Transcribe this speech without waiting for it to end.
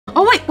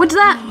Oh wait, what's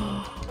that?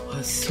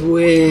 A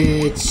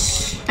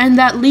switch. And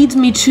that leads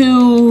me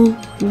to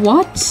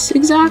what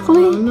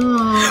exactly? Oh no.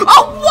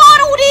 Oh,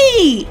 Waddle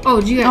Dee! Oh,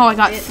 did you get I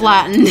got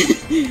flattened.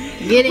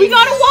 Get it. We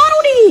got a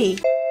Waddle Dee!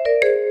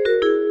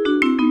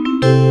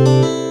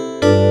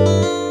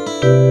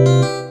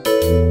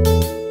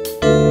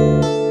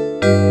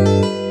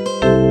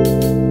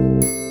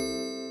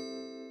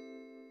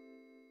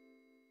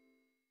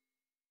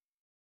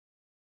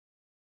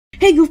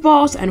 Hey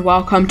goofballs, and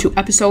welcome to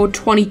episode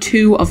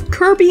 22 of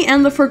Kirby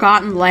and the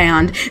Forgotten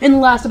Land. In the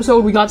last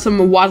episode, we got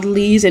some Waddle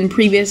Dees in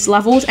previous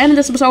levels, and in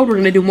this episode, we're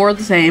gonna do more of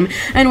the same.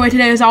 Anyway,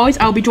 today, as always,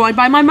 I'll be joined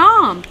by my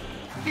mom.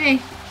 Hey.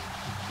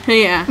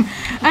 Yeah.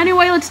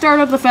 Anyway, let's start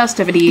up the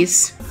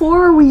festivities.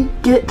 Before we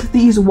get to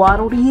these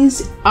Waddle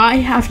Dees, I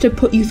have to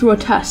put you through a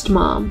test,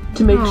 Mom,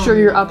 to make sure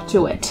you're up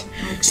to it.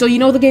 So you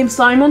know the game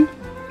Simon?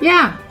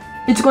 Yeah.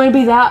 It's going to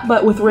be that,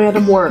 but with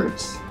random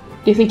words.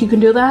 Do you think you can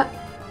do that?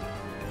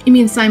 You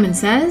mean Simon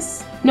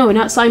Says? No,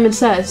 not Simon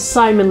Says.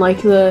 Simon,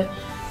 like the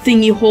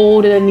thing you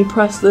hold and then you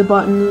press the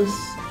buttons.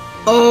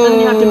 Oh. And then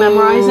you have to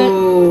memorize it.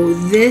 Oh,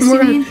 this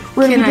you mean?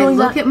 Can I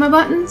look at my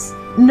buttons?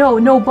 No,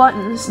 no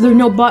buttons. There are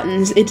no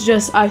buttons. It's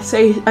just I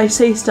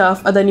say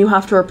stuff and then you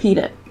have to repeat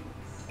it.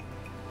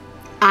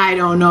 I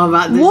don't know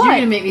about this. What? You're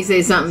gonna make me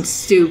say something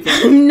stupid.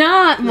 I'm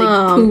not, like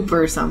Mom. poop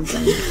or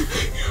something.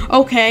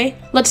 Okay,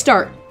 let's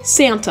start.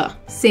 Santa.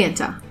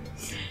 Santa.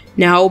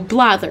 Now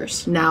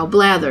Blathers. Now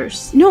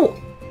Blathers.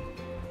 No.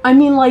 I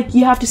mean, like,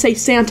 you have to say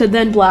Santa,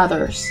 then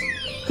Blathers.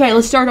 Okay,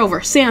 let's start over.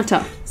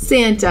 Santa.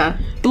 Santa.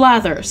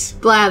 Blathers.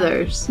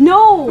 Blathers.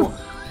 No!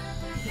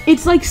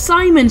 It's like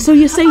Simon, so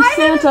you say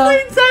Santa. I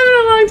haven't played Simon in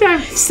a long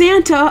time.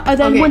 Santa, and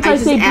then once I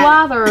say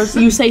Blathers,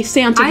 you say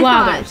Santa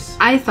Blathers.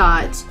 I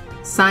thought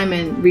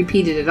Simon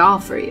repeated it all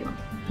for you.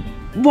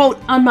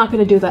 Well, I'm not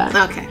gonna do that.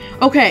 Okay.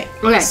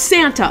 Okay.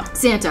 Santa.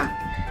 Santa.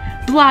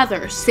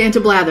 Blathers.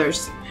 Santa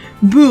Blathers.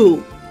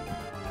 Boo.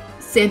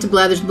 Santa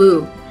Blathers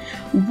Boo.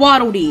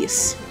 Waddle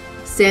Dees.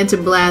 Santa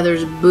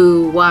Blathers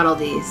Boo Waddle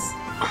Dees.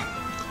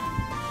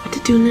 What to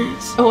do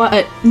next?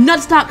 Oh,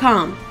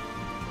 nuts.com.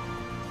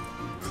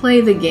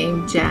 Play the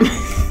game, Jack.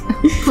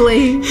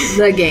 Play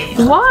the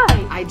game.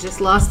 Why? I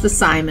just lost the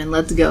Simon.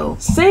 Let's go.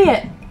 Say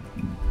it.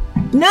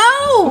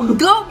 No!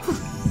 Go!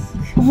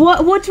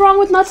 What's wrong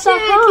with nuts.com?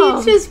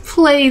 Jackie, just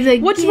play the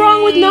game. What's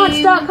wrong with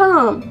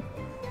nuts.com?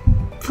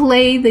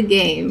 Play the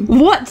game.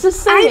 What's to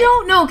say? I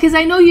don't know, because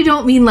I know you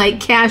don't mean like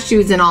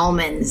cashews and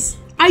almonds.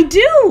 I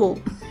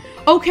do!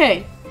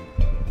 Okay.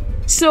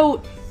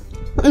 So,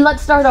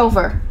 let's start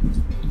over.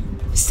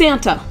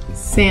 Santa.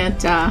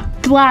 Santa.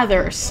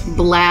 Blathers.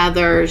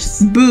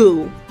 Blathers.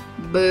 Boo.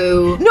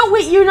 Boo. No,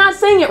 wait, you're not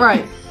saying it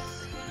right.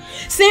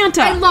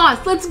 Santa. I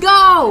lost. Let's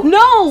go.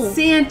 No.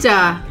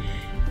 Santa.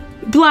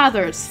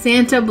 Blathers.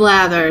 Santa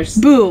Blathers.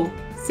 Boo.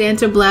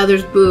 Santa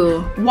Blathers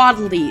Boo.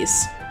 Waddle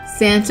Dees.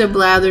 Santa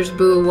Blathers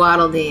Boo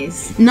Waddle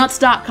Dees.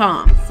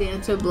 Nuts.com.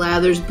 Santa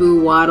Blathers Boo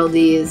Waddle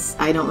Dees.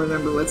 I don't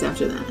remember what's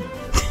after that.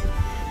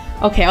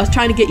 Okay, I was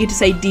trying to get you to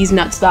say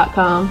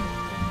Deesnuts.com.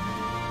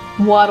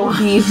 Waddle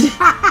Dees.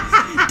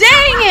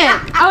 Dang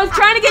it! I was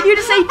trying to get you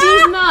to say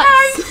Dees Nuts.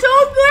 I'm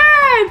so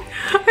glad.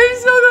 I'm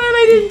so glad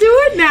I didn't do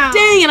it now.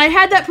 Dang it! I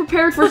had that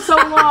prepared for so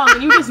long,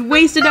 and you just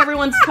wasted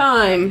everyone's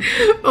time.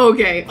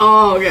 Okay.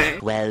 Oh, okay.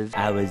 12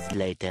 hours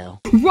later.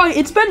 Right,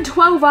 it's been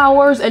 12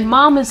 hours, and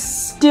Mom is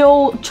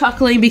still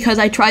chuckling because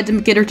I tried to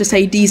get her to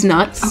say Dees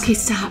Nuts. Okay,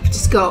 stop.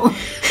 Just go.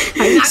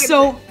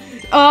 So,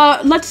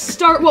 let's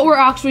start what we're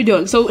actually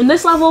doing. So, in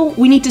this level,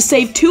 we need to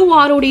save 2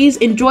 Waddle Dees,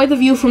 enjoy the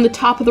view from the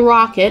top of the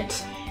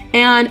rocket,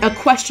 and a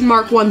question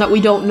mark one that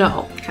we don't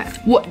know. Okay.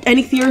 What?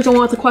 Any theories on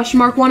what the question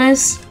mark one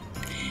is?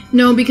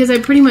 No, because I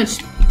pretty much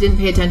didn't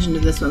pay attention to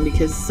this one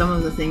because some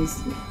of the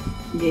things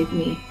gave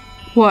me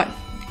What?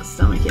 a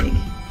stomachache.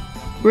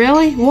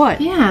 Really?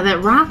 What? Yeah,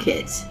 that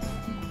rocket.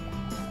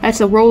 That's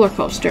a roller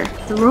coaster.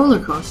 The roller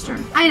coaster.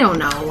 I don't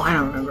know. I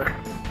don't remember.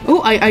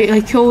 Oh,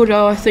 I killed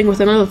a thing with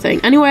another thing.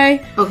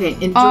 Anyway. Okay,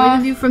 enjoy the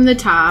view from the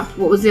top.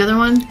 What was the other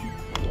one?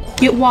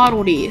 Get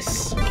Waddle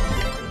Dees.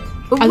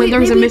 Oh, I think there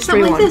was a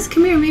mystery like one. This.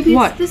 Come here. Maybe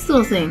What? it's this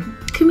little thing.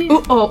 Come here.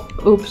 Oh,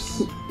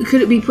 oops.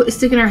 Could it be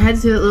sticking our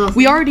heads through that little thing?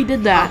 We already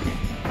did that.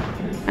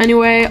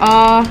 Anyway,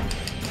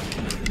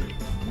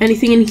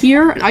 anything in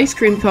here? An ice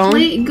cream cone.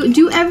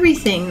 Do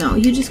everything, though.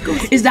 You just go.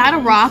 Is that a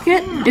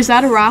rocket? Yeah. Is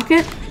that a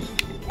rocket?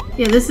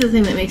 Yeah, this is the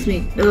thing that makes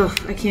me... Ugh,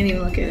 I can't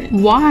even look at it.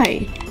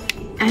 Why?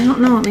 I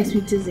don't know. It makes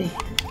me dizzy.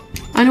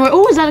 Anyway,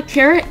 oh, is that a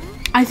carrot?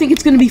 I think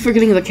it's gonna be for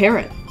getting the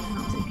carrot. I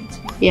don't think it's...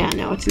 Yeah,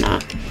 no, it's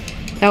not.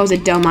 That was a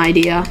dumb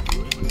idea.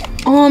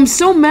 Oh, I'm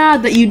so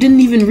mad that you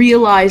didn't even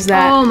realize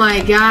that. Oh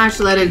my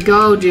gosh, let it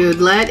go, dude.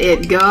 Let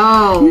it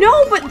go.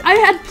 No, but I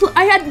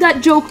had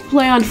that joke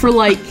planned for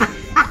like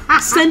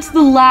since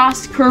the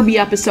last Kirby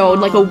episode,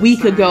 like a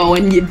week ago,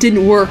 and it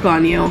didn't work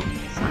on you.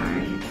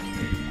 Sorry.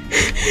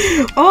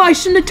 Oh, I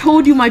shouldn't have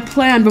told you my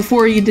plan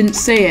before you didn't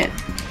say it.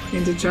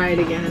 And to try it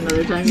again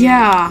another time.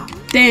 Yeah,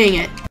 dang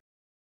it.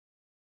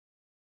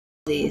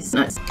 these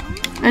nuts.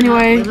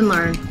 Anyway. Live and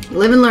learn.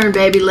 Live and learn,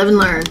 baby. Live and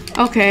learn.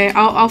 Okay,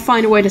 I'll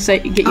find a way to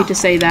get you to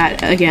say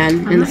that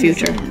again in the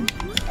future.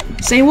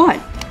 Say what?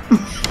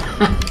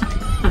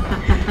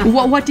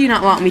 What do you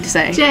not want me to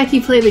say? Jackie,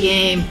 play the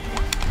game.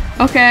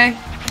 Okay.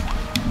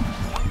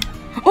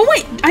 Oh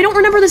wait, I don't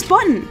remember this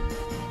button.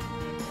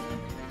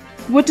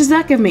 What does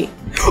that give me?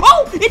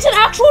 Oh, it's an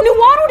actual new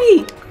Waddle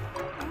Dee.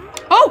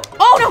 Oh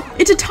no,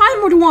 it's a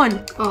timed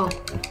one. Oh.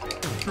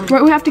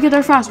 Right, we have to get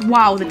there fast.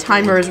 Wow, the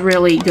timer is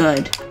really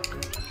good.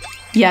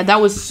 Yeah,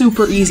 that was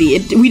super easy.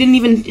 We didn't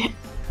even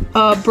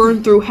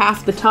burn through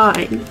half the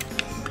time.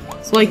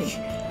 Like,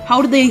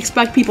 how did they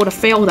expect people to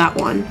fail that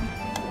one?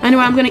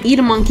 Anyway, I'm gonna eat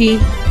a monkey,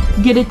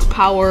 get its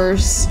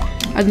powers,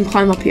 and then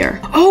climb up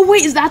here. Oh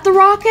wait, is that the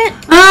rocket?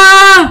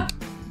 Ah!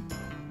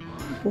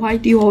 Why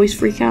do you always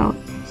freak out?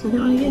 So I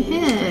don't want to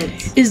get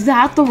hit. Is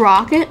that the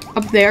rocket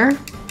up there?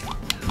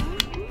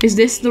 Is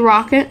this the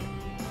rocket?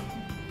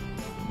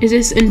 Is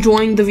this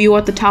enjoying the view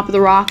at the top of the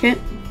rocket?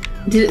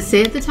 Did it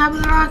say at the top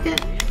of the rocket?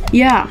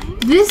 Yeah.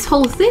 This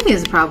whole thing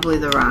is probably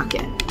the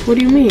rocket. What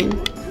do you mean?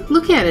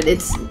 Look at it.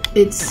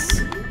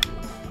 It's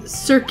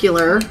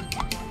circular.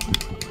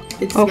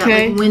 It's got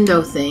like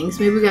window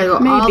things. Maybe we gotta go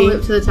all the way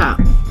up to the top.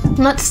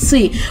 Let's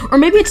see. Or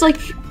maybe it's like,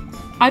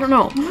 I don't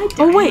know.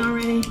 Oh wait.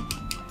 Already?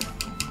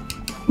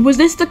 Was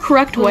this the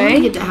correct way? Let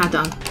me get that hot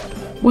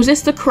dog. Was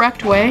this the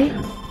correct way?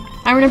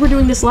 I remember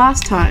doing this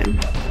last time.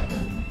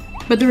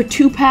 But there were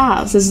two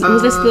paths. Was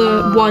this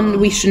the one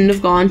we shouldn't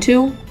have gone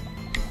to?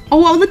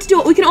 Oh well, let's do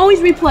it. We can always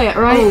replay it,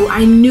 right? Oh,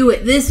 I knew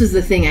it. This was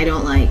the thing I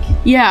don't like.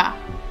 Yeah.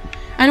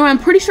 Anyway, I'm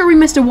pretty sure we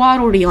missed a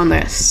Waddle Dee on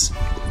this.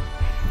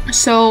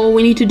 So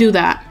we need to do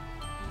that.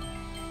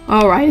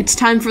 Alright, it's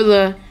time for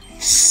the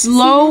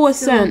slow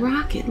ascent. The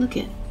rocket. Look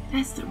at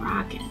that's the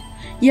rocket.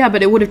 Yeah,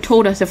 but it would have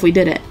told us if we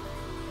did it.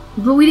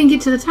 But we didn't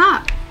get to the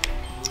top.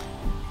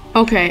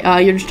 Okay,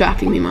 you're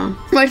distracting me,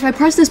 Mom. Right, if I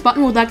press this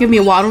button, will that give me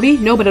a Waddle Dee?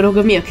 No, but it'll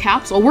give me a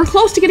capsule. We're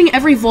close to getting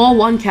every Vol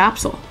 1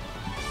 capsule.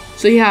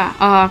 So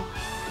yeah,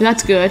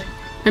 that's good.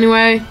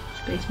 Anyway.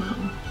 Space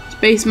Mountain.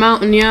 Space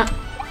Mountain, yeah.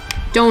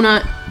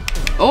 Donut.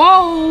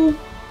 Oh!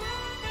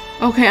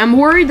 Okay, I'm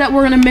worried that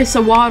we're gonna miss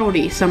a Waddle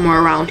Dee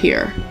somewhere around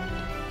here.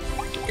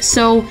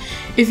 So,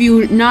 if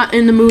you're not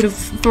in the mood of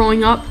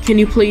throwing up, can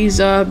you please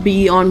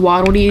be on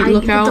Waddle Dee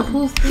lookout?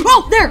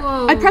 Oh, there!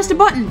 Whoa. I pressed a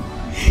button!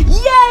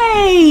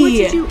 Yay! What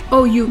did you?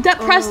 Oh, you. That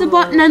pressed the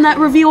button and that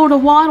revealed a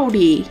Waddle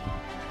Dee.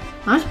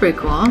 That's pretty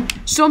cool.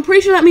 So I'm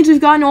pretty sure that means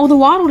we've gotten all the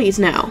Waddle Dees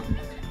now.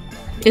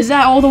 Is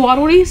that all the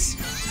Waddle Dees?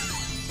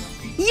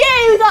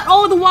 Yay! We got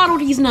all the Waddle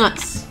Dees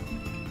nuts.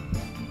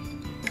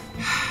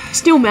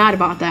 Still mad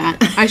about that.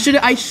 I should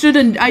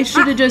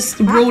have just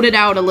wrote it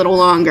out a little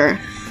longer.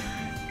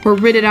 Or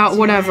writ it out,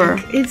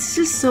 whatever. It's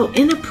just so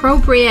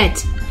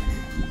inappropriate.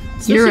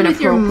 Especially You're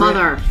with your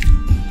mother.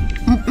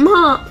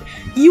 Mom,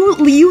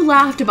 you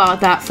laughed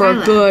about that for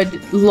a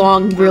good,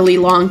 really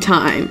long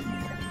time.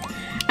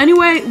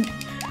 Anyway,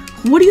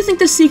 what do you think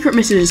the secret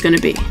mission is going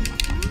to be?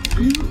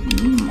 I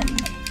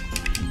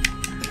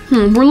don't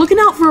know. We're looking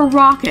out for a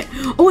rocket.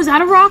 Oh, is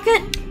that a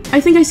rocket? I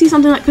think I see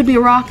something that could be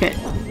a rocket.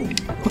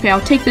 Okay, I'll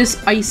take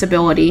this ice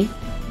ability.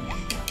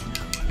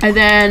 And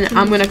then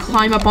I'm going to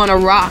climb up on a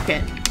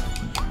rocket.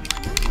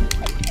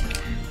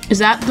 Is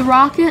that the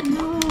rocket?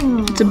 No.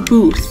 It's a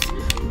booth.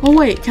 Oh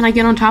wait, can I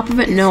get on top of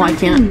it? No, I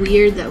can't. Something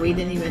weird that we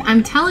didn't even...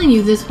 I'm telling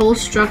you, this whole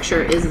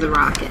structure is the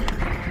rocket.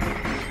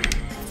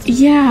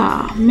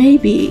 Yeah,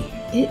 maybe.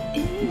 It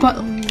is.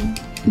 But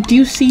do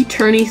you see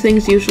turny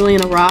things usually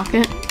in a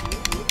rocket?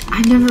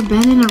 I've never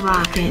been in a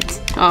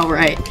rocket. Oh,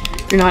 right.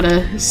 You're not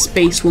a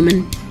space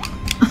woman.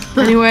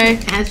 Anyway.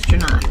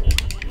 Astronaut.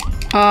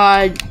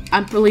 I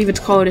believe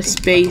it's called a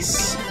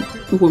space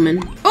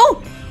woman.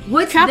 Oh!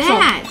 What's capsule.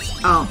 That?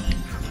 Oh.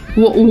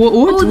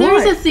 What's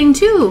there's a thing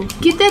too.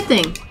 Get that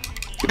thing.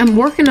 I'm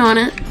working on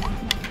it.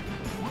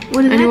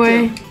 What did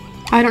anyway, that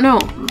do? I don't know.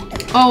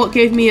 Oh, it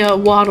gave me a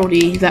Waddle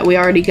Dee that we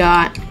already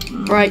got.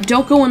 Right,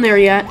 don't go in there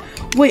yet.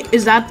 Wait,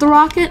 is that the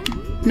rocket?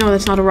 No,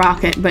 that's not a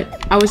rocket,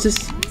 but I was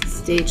just...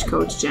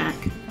 Stagecoach Jack.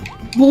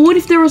 Well, what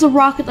if there was a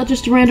rocket that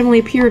just randomly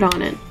appeared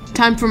on it?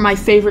 Time for my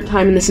favorite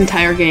time in this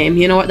entire game.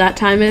 You know what that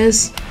time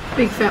is?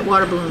 Big fat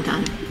water balloon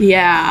time.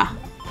 Yeah.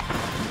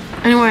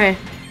 Anyway,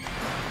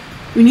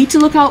 we need to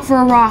look out for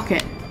a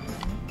rocket.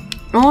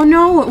 Oh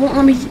no, it won't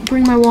let me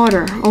bring my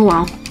water. Oh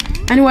well.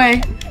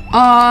 Anyway,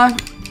 oh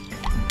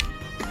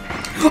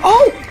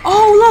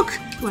look!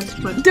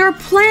 What? There are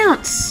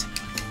plants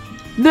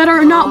that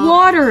are not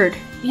watered.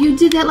 You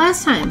did that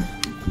last time.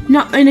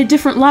 Not in a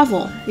different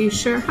level. Are you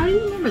sure? How do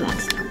you remember that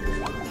stuff?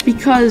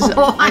 Because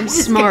I'm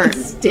smart.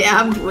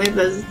 Stabbed with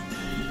a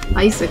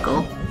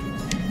icicle.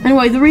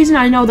 Anyway, the reason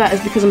I know that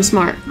is because I'm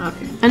smart.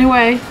 Okay.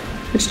 Anyway,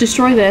 let's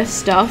destroy this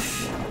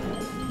stuff.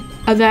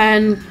 And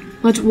then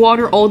let's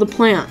water all the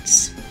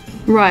plants.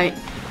 Right.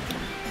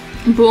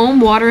 Boom,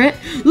 water it.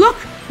 Look!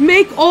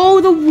 Make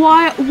all the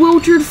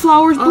wilted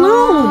flowers bloom!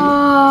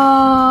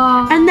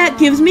 Oh. And that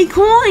gives me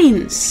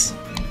coins!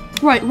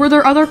 Right, were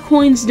there other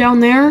coins down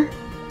there?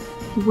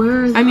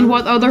 Where is I mean,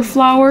 what other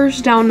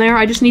flowers down there?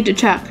 I just need to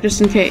check, just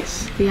in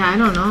case. Yeah, I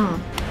don't know.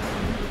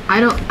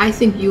 I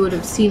think you would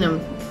have seen them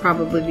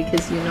probably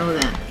because you know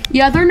that.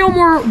 Yeah, there are no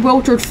more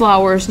wilted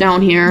flowers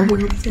down here.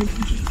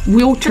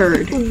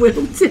 Wilted.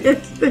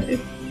 Wilted.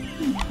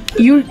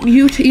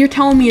 You're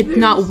telling me it's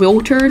not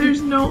wilted?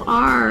 There's no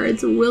R.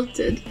 It's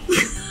wilted.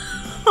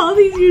 All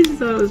these years I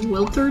thought it was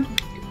wilted.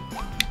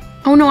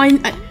 Oh no,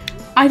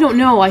 I don't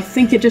know. I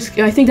think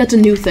that's a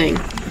new thing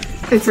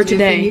for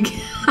today.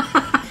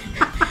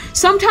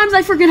 Sometimes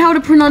I forget how to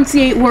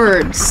pronunciate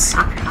words.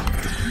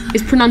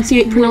 Is pronounced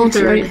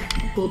right?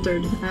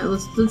 Wilted.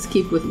 Let's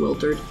keep with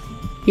wilted.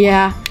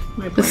 Yeah.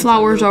 The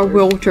flowers are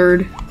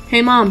wilted.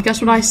 Hey mom,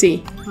 guess what I see?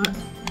 What?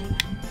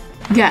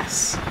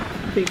 Guess.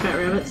 Big fat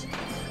rabbits?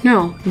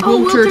 No.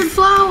 Wilted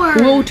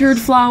flowers! Wilted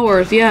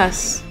flowers,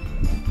 yes.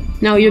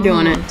 Now you're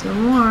doing it.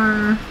 Some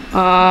more.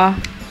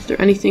 Is there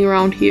anything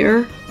around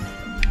here?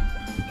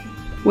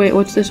 Wait,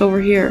 what's this over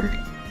here?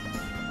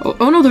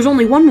 Oh no, there's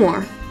only one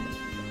more.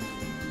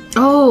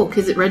 Oh,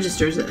 because it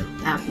registers it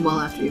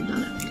after you've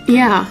done it.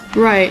 Yeah,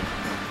 right.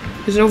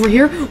 Is it over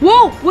here?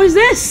 Whoa, what is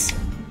this?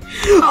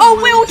 A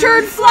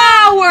wilted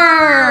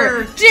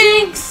flower!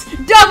 Jinx!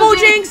 Double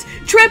jinx!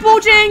 Triple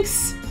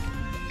jinx!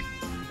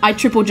 I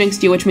triple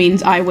jinxed you, which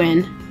means I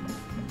win.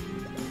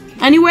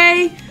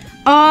 Anyway,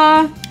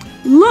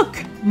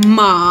 look,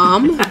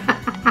 Mom.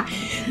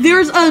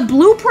 There's a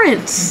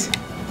blueprint.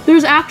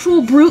 There's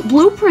actual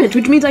blueprint,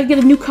 which means I get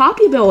a new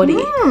copy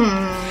ability.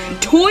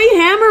 Toy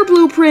hammer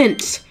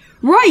blueprint.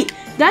 Right,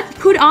 that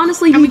could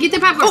honestly be- get the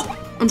popcorn.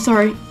 Oh, I'm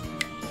sorry.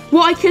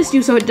 Well, I kissed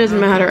you, so it doesn't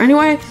matter.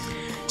 Anyway,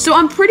 so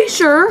I'm pretty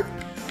sure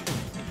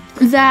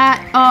that,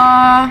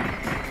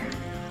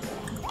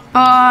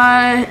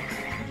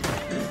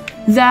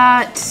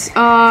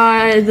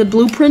 the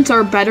blueprints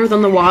are better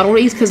than the Waddle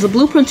Dees, because the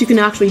blueprints you can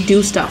actually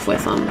do stuff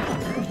with them.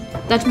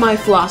 That's my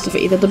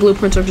philosophy, that the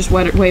blueprints are just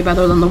way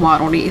better than the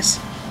Waddle Dees.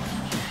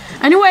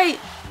 Anyway,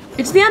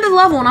 it's the end of the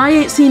level and I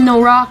ain't seen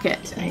no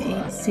rocket. I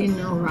ain't seen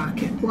no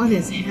rocket. What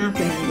is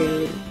happening,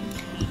 dude?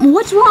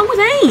 What's wrong with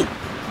ain't?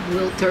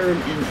 Wilted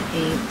and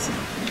ain't.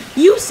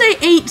 You say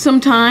ain't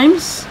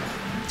sometimes.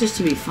 Just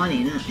to be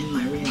funny, not in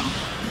my real.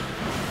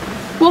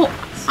 Well,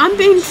 I'm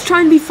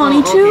trying to be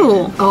funny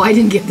too. Oh, I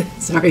didn't get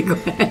that. Sorry, go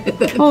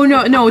ahead. Oh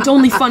no, it's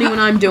only funny when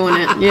I'm doing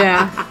it.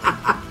 Yeah.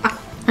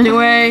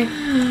 Anyway,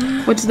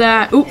 what's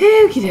that? Ooh.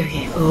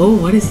 Okay. Oh,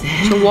 what is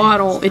that? It's a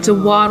waddle. It's a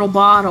waddle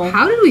bottle.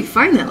 How did we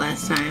find that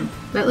last time?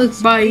 That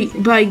looks by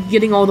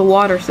getting all the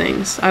water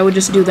things. I would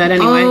just do that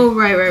anyway. Oh,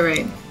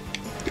 right.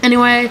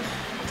 Anyway,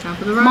 top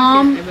of the rocket.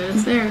 Mom, I bet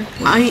it's there.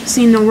 I ain't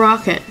seen no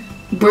rocket.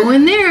 Go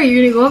in there.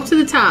 You're gonna go up to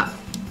the top.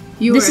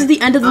 This is the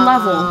end of the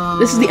level.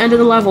 This is the end of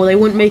the level. They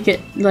wouldn't make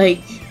it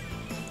like.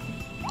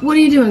 What are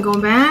you doing?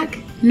 Going back?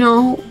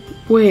 No.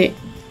 Wait.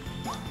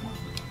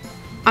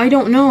 I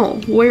don't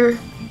know where.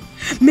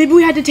 Maybe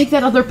we had to take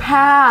that other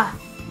path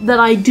that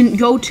I didn't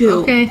go to.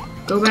 Okay,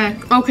 go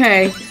back.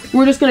 Okay,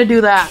 we're just gonna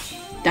do that.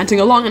 Dancing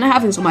along and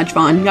having so much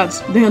fun.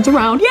 Let's dance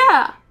around.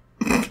 Yeah.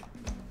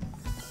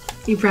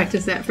 You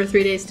practiced that for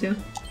 3 days too.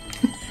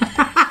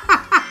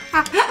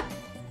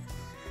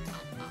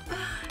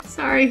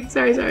 Sorry.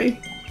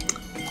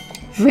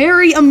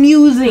 Very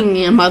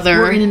amusing, Mother.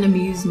 We're in an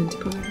amusement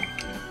park.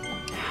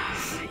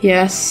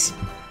 Yes.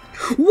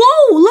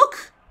 Whoa!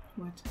 Look.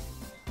 What?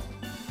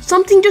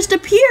 Something just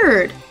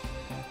appeared.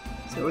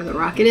 Is that where the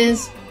rocket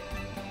is?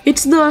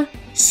 It's the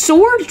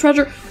sword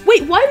treasure.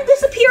 Wait, why did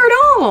this appear at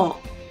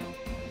all?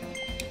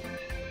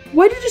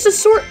 Why did just a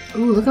sword?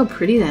 Ooh, look how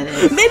pretty that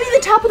is. Maybe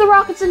the top of the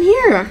rocket's in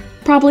here.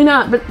 Probably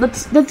not, but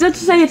let's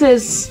say it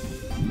is.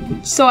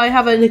 So I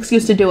have an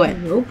excuse to do it.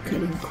 Rope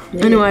cutting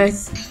quiz. Anyway,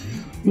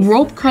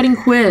 rope cutting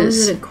quiz.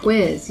 How is it a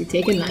quiz? You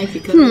take a knife,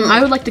 you cut the rope.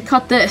 I would like to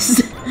cut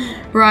this.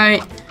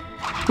 Right.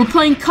 We're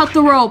playing Cut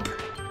the Rope.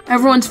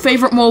 Everyone's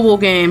favorite mobile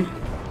game.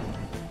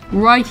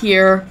 Right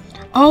here.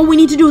 Oh, we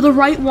need to do the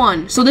right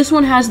one. So this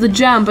one has the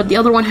gem, but the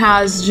other one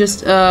has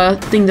just a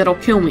thing that'll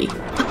kill me.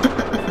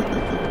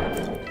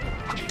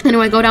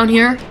 Anyway, go down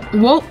here.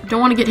 Whoa, don't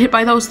want to get hit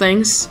by those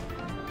things.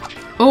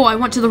 Oh, I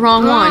went to the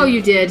wrong one. Oh,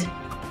 you did.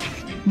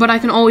 But I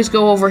can always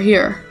go over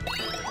here.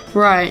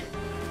 Right.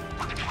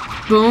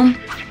 Boom.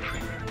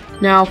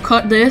 Now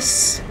cut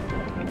this.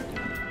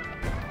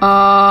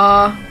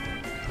 I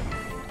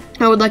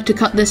would like to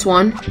cut this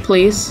one,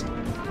 please.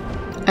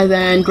 And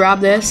then grab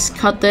this,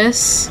 cut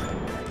this.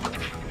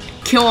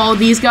 Kill all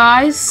these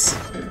guys.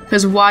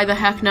 Because why the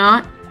heck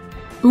not?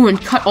 Ooh,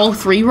 and cut all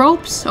 3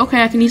 ropes?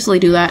 Okay, I can easily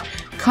do that.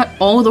 Cut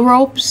all the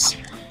ropes.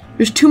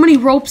 There's too many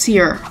ropes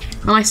here.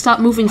 And I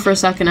stopped moving for a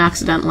second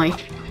accidentally.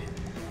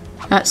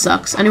 That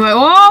sucks. Anyway,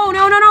 oh,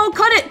 no,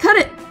 cut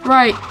it.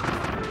 Right.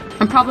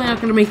 I'm probably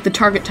not gonna make the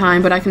target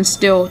time, but I can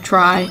still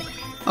try.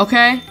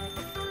 Okay?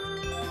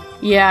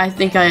 Yeah, I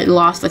think I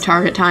lost the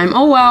target time.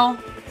 Oh well.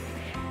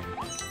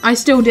 I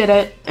still did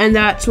it, and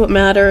that's what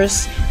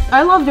matters.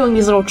 I love doing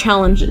these little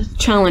challenge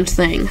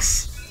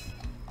things.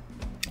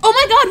 Oh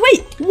my god,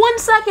 wait! 1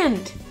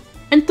 second!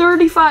 And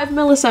 35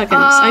 milliseconds.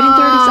 I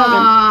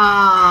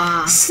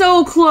did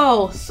So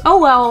close. Oh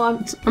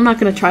well, I'm not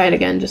gonna try it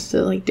again just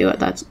to like do it.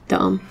 That's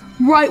dumb.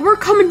 Right, we're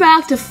coming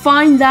back to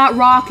find that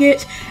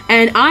rocket,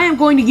 and I am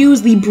going to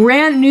use the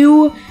brand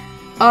new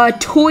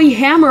toy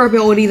hammer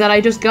ability that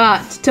I just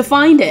got to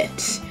find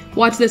it.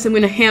 Watch this, I'm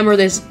gonna hammer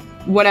this,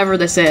 whatever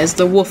this is,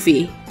 the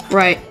woofie.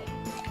 Right.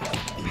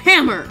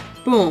 Hammer!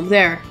 Boom,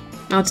 there.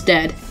 Now it's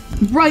dead.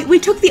 Right, we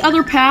took the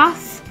other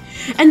path,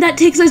 and that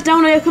takes us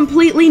down a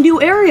completely new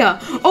area.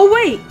 Oh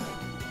wait!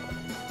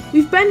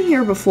 We've been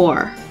here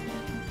before.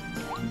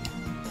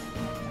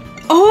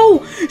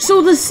 Oh,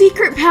 so the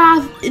secret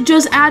path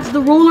just adds the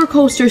roller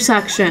coaster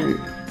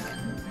section.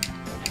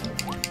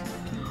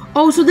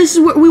 Oh, so this is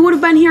where we would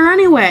have been here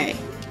anyway.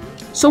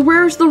 So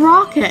where's the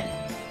rocket?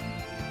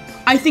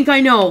 I think I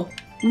know.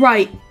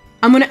 Right.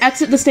 I'm gonna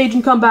exit the stage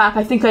and come back.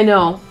 I think I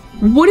know.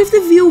 What if the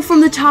view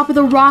from the top of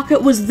the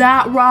rocket was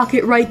that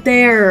rocket right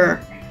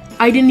there?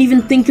 I didn't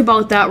even think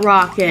about that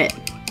rocket.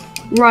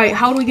 Right,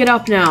 how do we get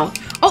up now?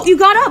 Oh, you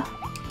got up!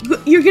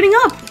 You're getting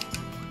up!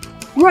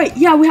 Right,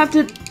 yeah, we have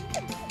to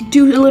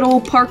do a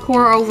little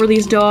parkour over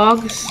these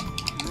dogs.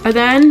 And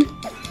then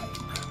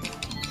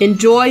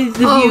enjoy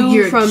the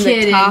view from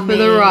the top of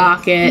the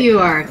rocket. You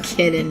are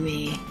kidding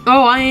me.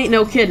 Oh, I ain't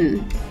no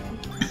kidding.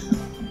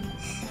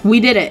 We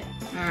did it.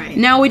 Alright.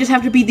 Now we just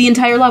have to beat the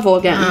entire level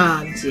again.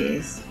 Oh,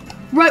 jeez.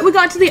 Right, we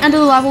got to the end of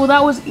the level.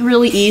 That was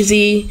really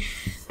easy.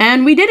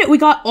 And we did it. We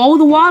got all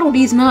the Waddle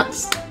Dees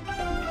nuts.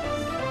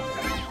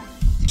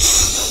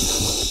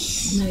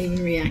 I'm not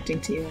even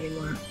reacting to you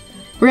anymore.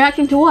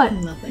 Reacting to what?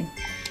 Nothing.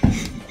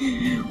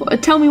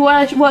 Tell me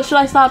what should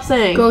I stop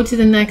saying? Go to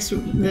the next.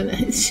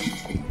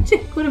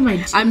 What am I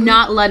doing? I'm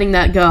not letting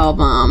that go,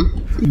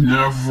 Mom.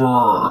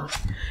 Never.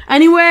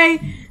 Anyway,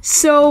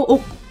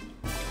 so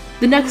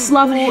the next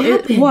level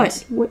is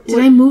what? Did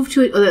I move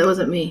to it? Oh, that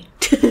wasn't me.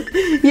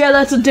 Yeah,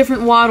 that's a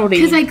different Waddle Dee.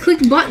 Because I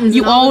clicked buttons.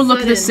 You all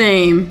look the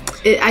same.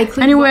 I clicked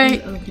anyway,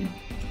 buttons.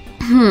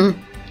 Okay.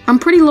 I'm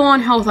pretty low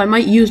on health. I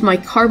might use my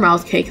car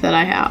mouth cake that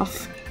I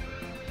have.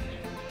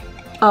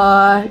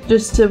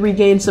 Just to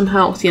regain some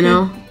health, you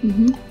know?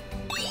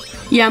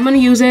 Yeah, I'm gonna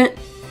use it.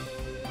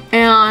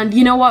 And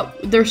you know what?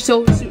 They're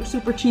so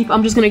super cheap.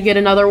 I'm just gonna get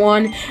another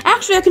one.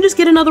 Actually, I can just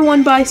get another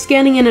one by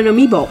scanning in an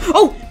amiibo.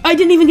 Oh, I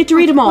didn't even get to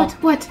read them all.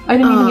 What? I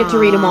didn't even get to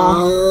read them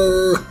all.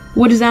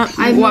 What is that?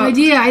 I have no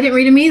idea. I didn't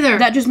read them either.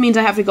 That just means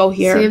I have to go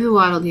here. Save the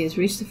Waddle Dees.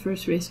 Reach the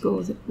first race goal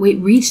with it. Wait,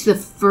 reach the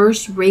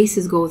first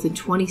race's goal within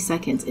 20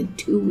 seconds. And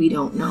 2 we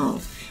don't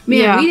know.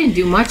 Man, we didn't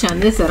do much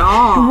on this at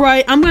all.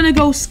 Right, I'm gonna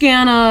go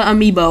scan a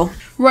amiibo.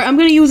 Right, I'm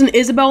gonna use an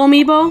Isabelle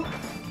amiibo.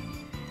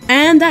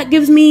 And that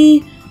gives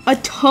me a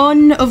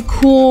ton of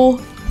cool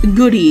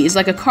goodies.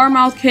 Like a car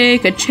mouth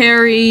cake, a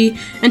cherry,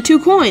 and 2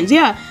 coins.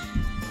 Yeah.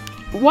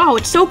 Wow,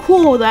 it's so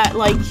cool that,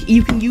 like,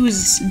 you can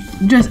use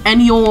just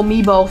any old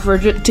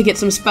amiibo to get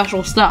some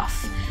special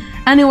stuff.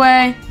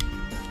 Anyway,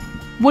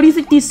 what do you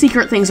think these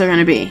secret things are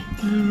gonna be?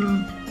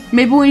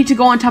 Maybe we need to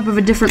go on top of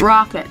a different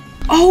rocket.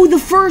 Oh, the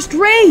first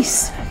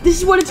race! This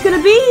is what it's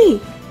gonna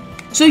be!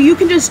 So you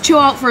can just chill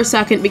out for a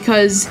second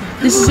because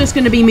this is just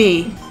gonna be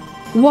me.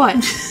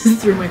 What?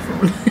 Threw my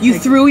phone. You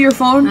threw your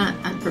phone? Not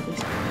on purpose.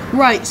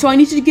 Right, so I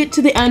need to get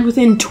to the end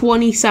within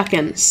 20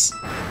 seconds.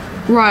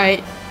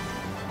 Right.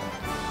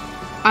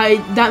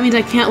 That means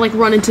I can't, like,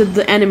 run into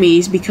the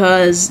enemies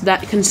because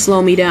that can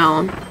slow me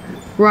down.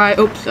 Right,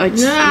 oops, I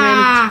just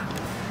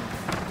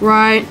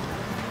Right.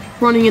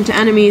 Running into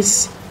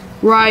enemies.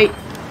 Right.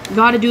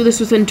 Gotta do this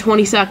within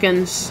 20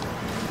 seconds.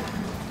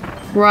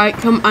 Right,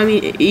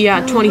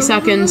 yeah, 20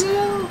 seconds.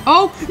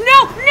 Oh,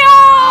 no!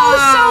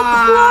 So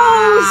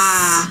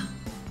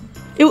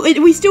close!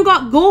 We still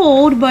got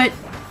gold, but,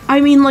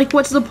 I mean, like,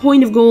 what's the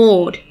point of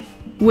gold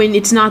when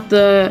it's not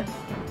the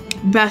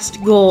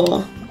best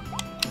goal?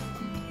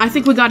 I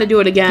think we gotta do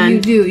it again. You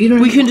do. You don't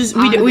have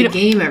to we the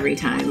game every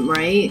time,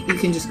 right? You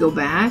can just go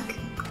back?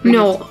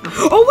 No.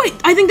 Oh, wait!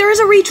 I think there is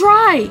a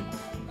retry!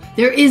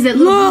 There is that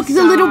little blue star. Look,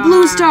 the little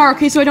blue star.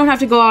 Okay, so I don't have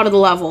to go out of the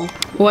level.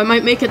 Oh, I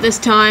might make it this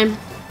time.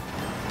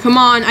 Come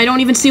on, I don't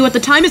even see what the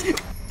time is.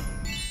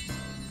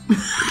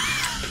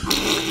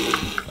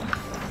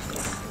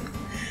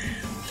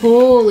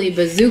 Holy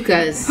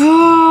bazookas.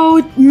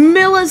 Oh,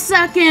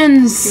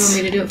 milliseconds. You want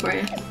me to do it for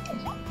you?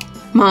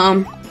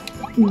 Mom.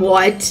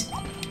 What?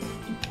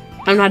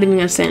 I'm not even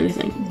gonna say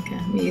anything. Okay,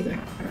 me either.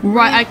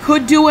 Right, I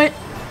could do it.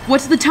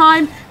 What's the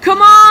time?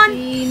 Come on!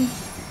 15.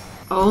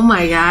 Oh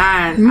my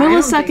god.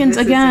 Milliseconds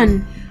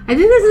again. I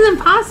think this is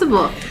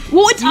impossible.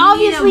 Well, it's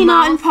obviously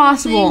not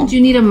impossible. Do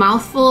you need a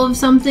mouthful of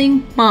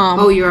something? Mom.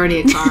 Oh, you're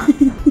already a car.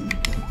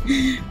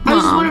 I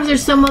just wonder if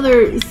there's some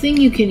other thing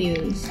you can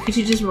use. Could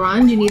you just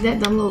run? Do you need that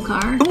dumb little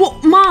car? Well,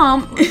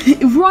 Mom,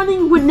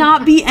 running would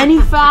not be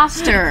any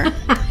faster.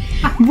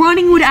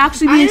 Running would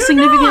actually be a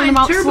significant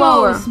amount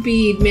slower. Turbo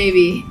speed,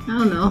 maybe. I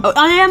don't know.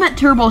 I am at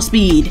turbo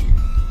speed.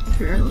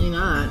 Apparently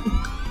not.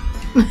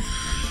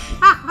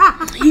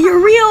 You're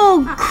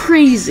real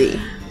crazy.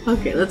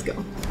 Okay, let's go.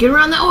 Get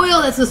around the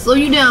oil. That's to slow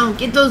you down.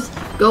 Get those.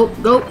 Go,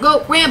 go,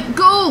 go. Ramp.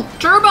 Go.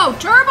 Turbo.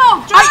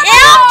 Turbo. Turbo. I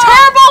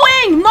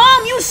am turboing.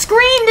 Mom, you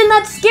screamed and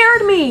that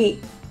scared me.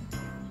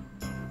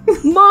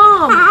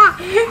 Mom!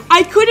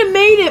 I could have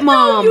made it,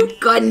 Mom! No, you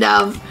couldn't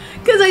have.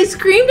 Because I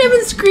screamed. I've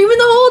been screaming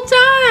the whole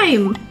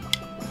time.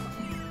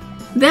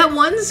 That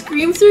one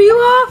scream threw you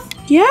off?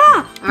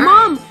 Yeah! All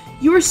Mom,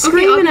 you were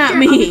screaming at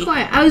me. I'll be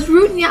quiet. I was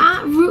rooting you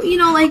on, you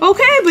know, like...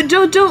 Okay, but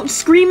don't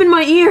scream in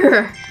my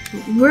ear.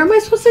 Where am I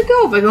supposed to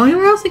go? If I go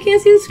anywhere else, I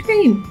can't see the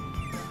screen.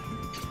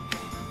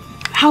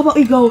 How about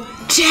we go,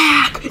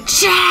 Jack!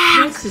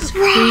 Jack! This is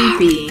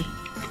creepy.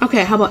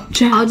 Okay, how about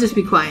Jack? I'll just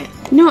be quiet.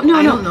 No.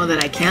 I don't know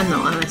that I can,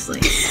 though, honestly.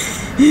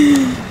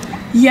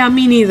 Yeah,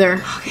 me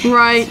neither. Okay.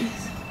 Right.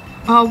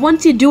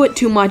 Once you do it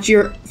too much,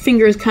 your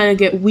fingers kind of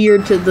get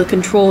weird to the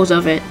controls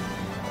of it.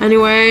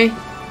 Anyway,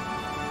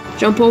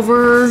 jump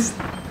over.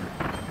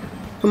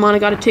 Come on, I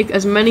gotta take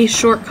as many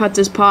shortcuts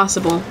as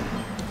possible.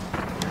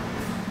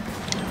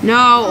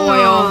 No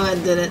oil. Oh, I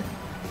did it.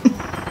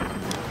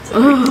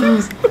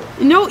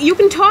 No, you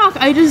can talk.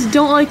 I just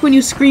don't like when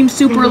you scream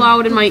super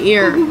loud in my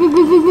ear. 19!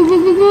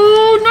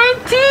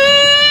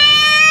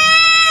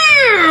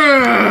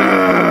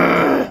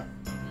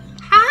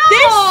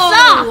 This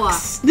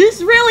sucks.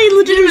 This really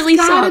legitimately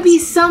There's sucks. gotta be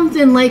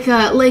something like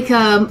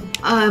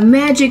a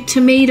magic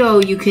tomato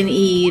you can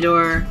eat,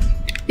 or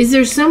is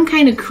there some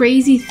kind of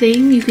crazy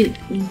thing you can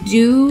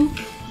do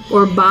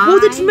or buy?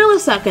 Well, it's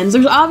milliseconds.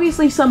 There's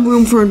obviously some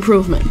room for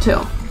improvement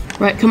too.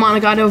 Right, come on, I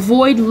gotta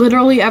avoid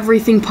literally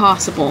everything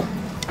possible.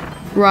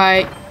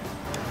 Right.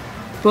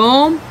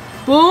 Boom.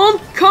 Boom.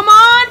 Come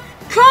on.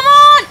 Come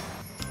on.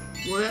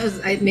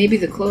 Maybe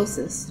the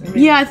closest.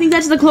 Yeah, I think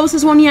that's the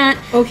closest one yet.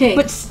 Okay.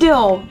 But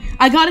still,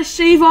 I gotta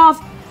shave off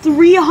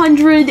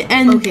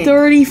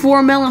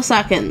 334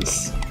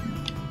 milliseconds.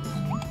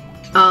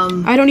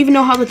 I don't even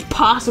know how that's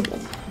possible.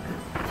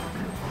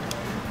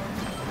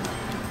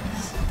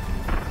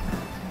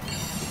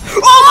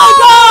 Oh my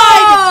god!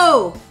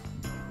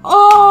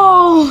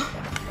 Oh,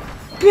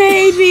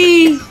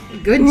 baby!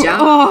 Good job.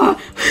 Oh,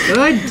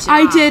 Good job.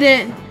 I did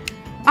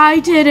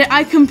it.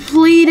 I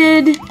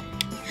completed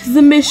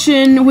the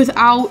mission with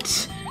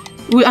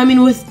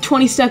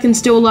 20 seconds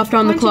still left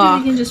on the clock.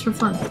 Why don't you do it again just for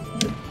fun?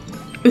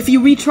 If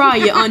you retry,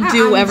 you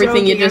undo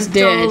everything you just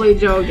did. I'm totally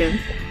joking.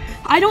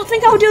 I don't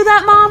think I'll do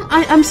that, Mom.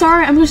 I'm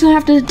sorry. I'm just gonna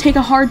have to take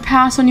a hard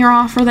pass on your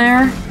offer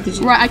there.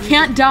 Right, I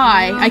can't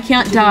die. I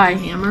can't die.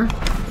 Hammer?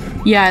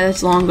 Yeah,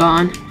 that's long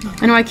gone.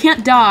 I know I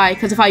can't die,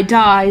 because if I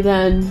die,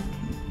 then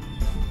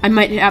I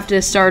might have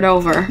to start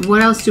over.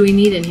 What else do we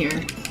need in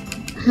here?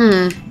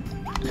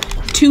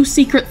 2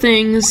 secret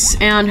things,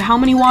 and how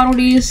many Waddle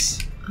Dees?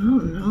 I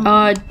don't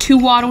know. 2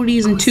 Waddle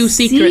Dees and 2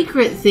 secret.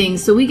 Secret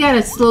things, so we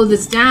gotta slow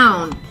this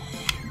down.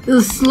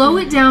 We'll slow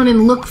it down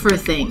and look for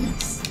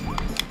things.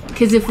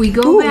 Because if we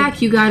go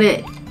back, you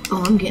gotta...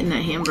 Oh, I'm getting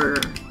that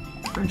hamburger.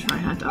 French fry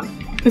hot dog.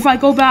 If I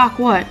go back,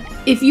 what?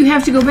 If you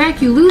have to go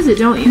back, you lose it,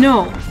 don't you?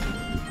 No.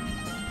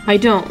 I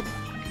don't.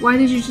 Why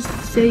did you just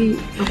say...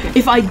 Okay.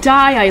 If I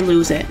die, I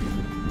lose it.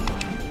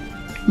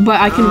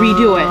 But I can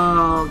redo it.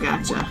 Oh,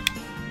 gotcha.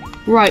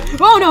 Right.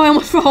 Oh no, I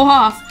almost fell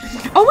off.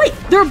 Oh wait,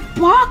 there are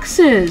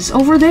boxes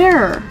over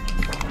there.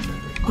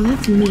 Oh,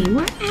 that's me.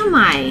 Where am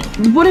I?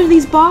 What are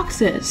these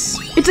boxes?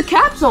 It's a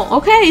capsule.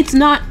 Okay, it's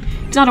not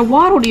a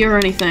Waddle Dee or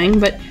anything,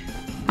 but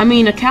I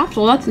mean a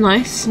capsule. That's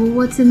nice. Well,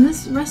 what's in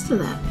this rest of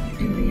that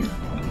area?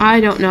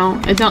 I don't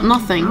know. It's not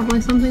nothing.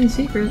 Probably something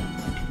secret.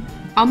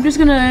 I'm just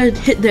gonna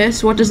hit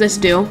this. What does this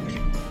do?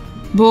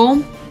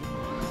 Boom.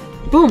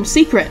 Boom.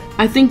 Secret.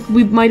 I think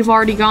we might have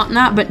already gotten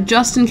that, but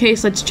just in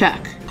case, let's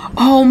check.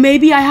 Oh,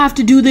 maybe I have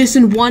to do this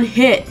in one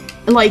hit.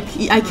 Like,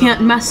 I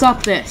can't mess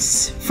up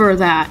this for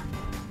that.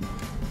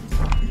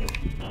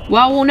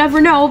 Well, we'll never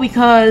know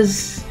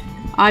because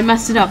I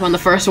messed it up on the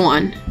first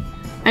one.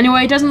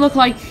 Anyway, it doesn't look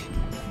like...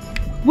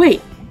 Wait.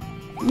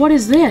 What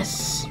is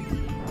this?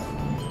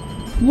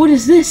 What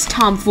is this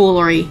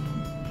tomfoolery?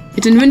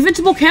 It's an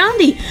invincible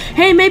candy.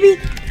 Hey, maybe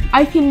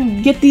I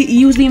can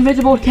use the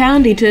invincible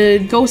candy to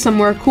go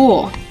somewhere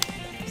cool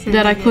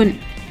that I couldn't.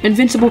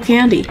 Invincible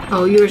candy.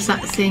 Oh, you were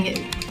saying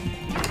it.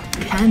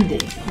 Candy.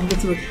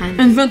 Invincible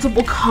candy.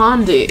 Invincible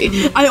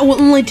candy. I will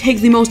only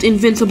take the most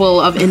invincible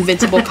of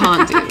invincible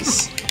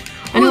candies.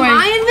 Anyway. Am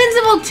I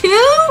invincible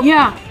too?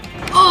 Yeah.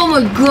 Oh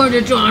my god,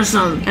 it's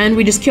awesome. And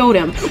we just killed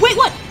him. Wait,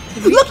 what?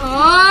 Look!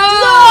 Oh!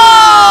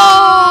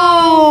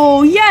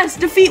 No! Yes,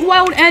 defeat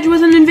Wild Edge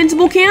with an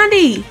invincible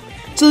candy.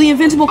 So the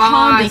invincible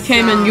candy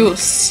came in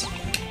use.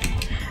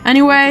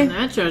 Anyway.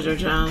 That treasure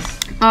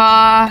chest.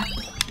 A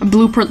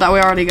blueprint that we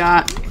already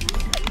got.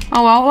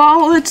 Oh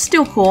well, it's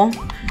still cool.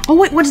 Oh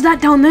wait, what's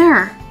that down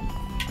there?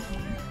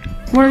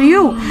 What are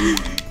you?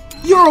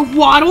 You're a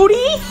Waddle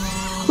Dee?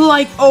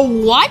 Like a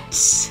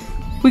what?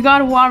 We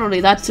got a Waddle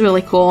Dee. That's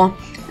really cool.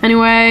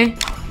 Anyway,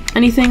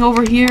 anything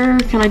over here?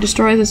 Can I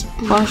destroy this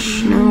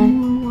plush? No.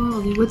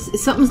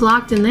 Something's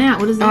locked in that.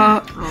 What is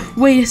that?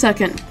 Wait a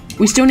second.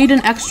 We still need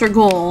an extra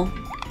goal.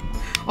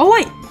 Oh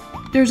wait,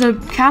 there's a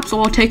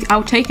capsule.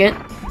 I'll take it.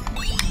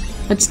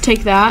 Let's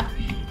take that.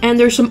 And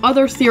there's some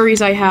other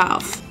theories I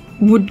have.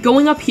 Would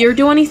going up here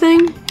do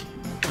anything?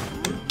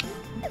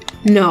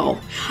 No.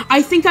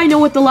 I think I know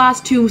what the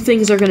last 2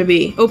 things are gonna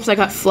be. Oops, I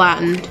got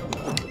flattened.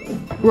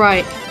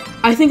 Right.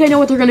 I think I know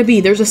what they're gonna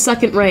be. There's a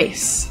second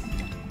race.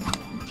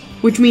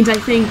 Which means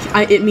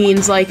it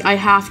means like I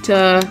have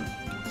to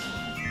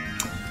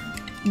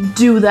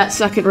do that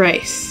second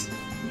race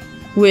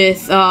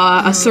with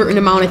a certain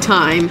amount of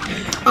time.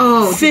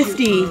 Oh,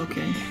 50.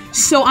 Okay.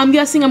 So I'm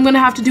guessing I'm gonna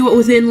have to do it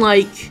within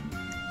like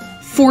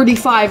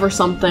 45 or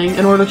something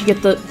in order to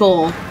get the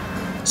goal.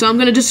 So I'm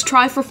gonna just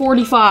try for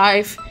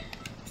 45.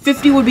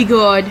 50 would be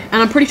good,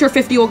 and I'm pretty sure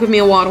 50 will give me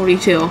a Waddle Dee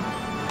too.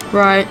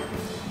 Right.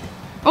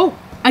 Oh,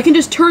 I can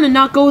just turn and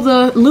not go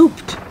the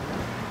looped.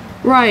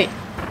 Right.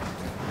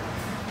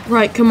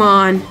 Right, come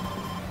on.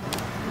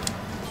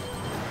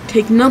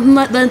 Take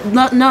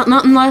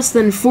nothing less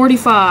than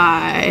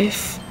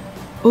 45.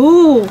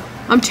 Oh,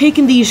 I'm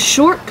taking these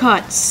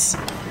shortcuts.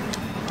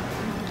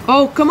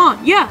 Oh, come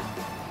on, yeah.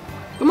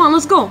 Come on,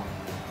 let's go.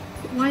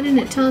 Why didn't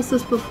it tell us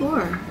this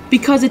before?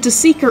 Because it's a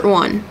secret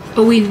one.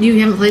 Oh, you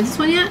haven't played this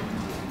one yet?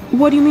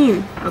 What do you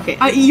mean? Okay.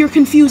 You're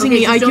confusing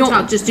me. Just don't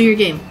talk. Just do your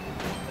game.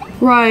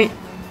 Right.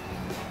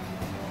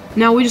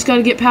 Now we just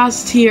gotta get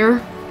past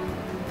here.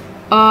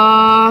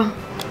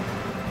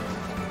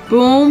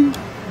 Boom.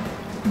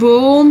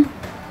 Boom.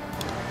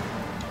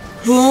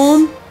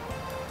 Boom.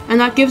 And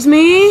that gives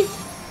me...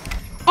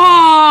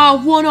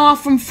 Ah, 1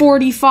 off from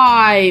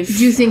 45.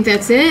 Do you think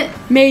that's it?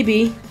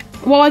 Maybe.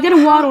 Well, I get a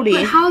Waddle Dee.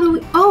 But how do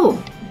we... Oh.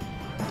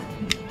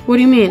 What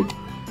do you mean?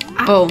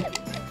 Oh.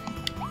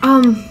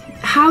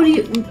 How do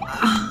you...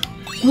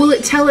 will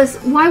it tell us...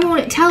 Why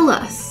won't it tell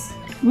us?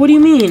 What do you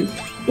mean?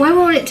 Why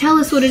won't it tell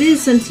us what it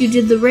is since you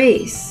did the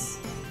race?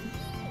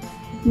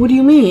 What do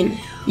you mean?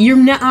 You're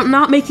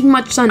not making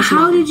much sense.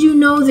 How did you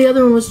know the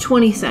other one was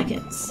 20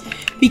 seconds?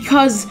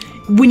 Because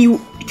when you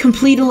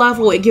complete a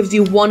level, it gives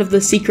you one of the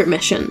secret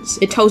missions.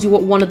 It tells you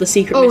what one of the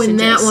secret missions is. Oh, and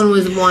that one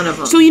was one of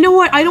them. So you know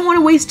what? I don't want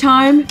to waste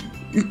time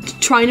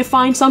trying to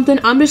find something.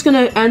 I'm just going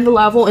to end the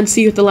level and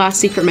see what the last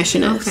secret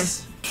mission is.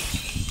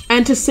 Okay.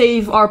 And to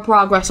save our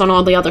progress on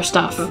all the other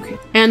stuff. Okay.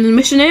 And the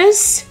mission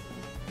is...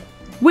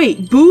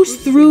 Wait,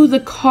 boost through the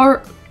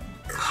cutouts.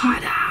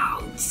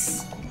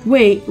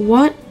 Wait,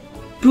 what?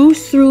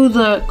 Boost through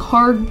the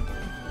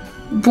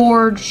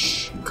cardboard...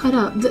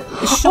 Cutout. The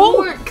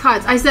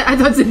shortcuts. I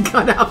thought it said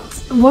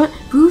cutouts. What?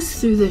 Boost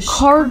through the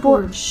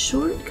cardboard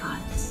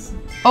shortcuts.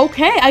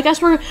 Okay, I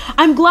guess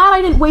I'm glad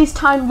I didn't waste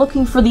time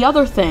looking for the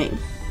other thing.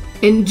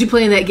 And you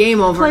playing that game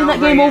over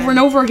and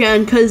over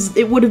again, because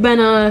it would have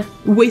been a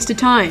waste of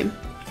time.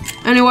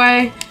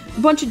 Anyway, a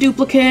bunch of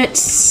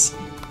duplicates.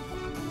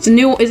 It's a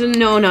new...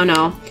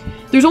 No.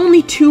 There's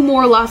only 2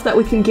 more left that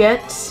we can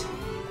get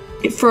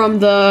from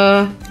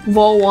the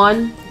Vol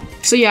 1.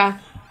 So yeah,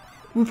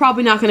 we're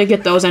probably not going to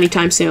get those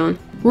anytime soon.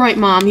 Right,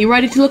 Mom, you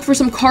ready to look for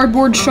some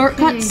cardboard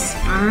shortcuts?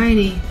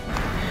 Alrighty.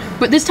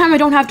 But this time I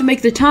don't have to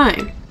make the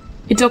time.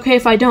 It's okay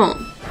if I don't.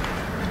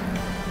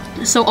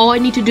 So all I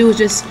need to do is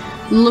just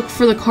look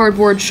for the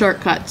cardboard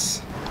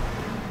shortcuts.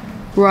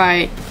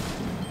 Right.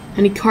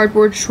 Any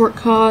cardboard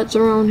shortcuts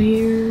around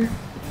here?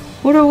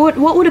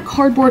 What would a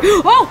cardboard...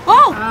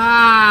 Oh!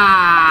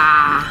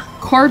 Ah!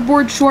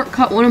 Cardboard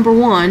shortcut number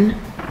 1.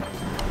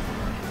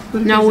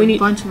 Now we need... a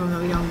bunch of them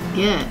that we don't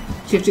get.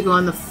 You have to go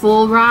on the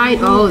full ride.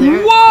 Oh,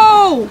 there.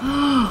 Whoa!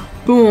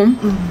 Boom.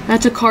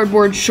 That's a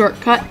cardboard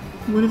shortcut.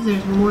 What if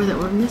there's more that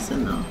we're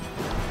missing, though?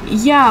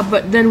 Yeah,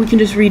 but then we can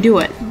just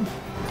redo it.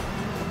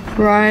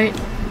 Right.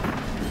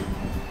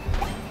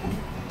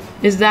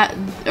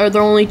 Are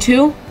there only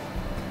 2?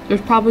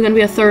 There's probably gonna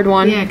be a 3rd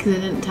one. Yeah, because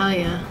it didn't tell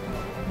you.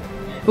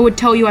 It would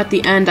tell you at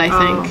the end, I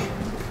think.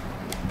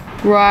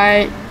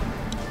 Right.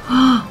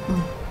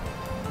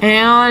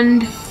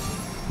 And...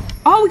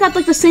 Oh, we got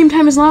like the same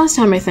time as last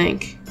time, I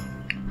think.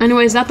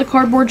 Anyway, is that the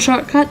cardboard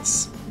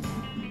shortcuts?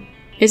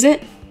 Is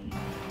it?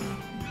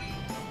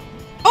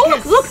 Oh,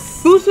 yes. Look!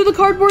 Boost through the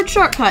cardboard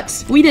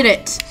shortcuts. We did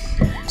it.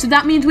 So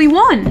that means we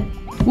won.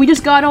 We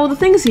just got all the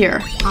things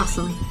here.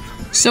 Awesome.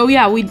 So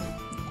yeah, we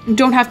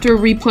don't have to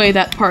replay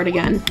that part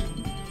again.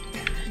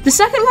 The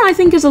second one, I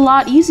think, is a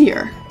lot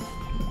easier.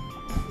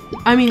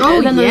 I mean,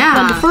 than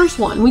the first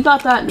one. We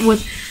got that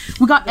with...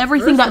 We got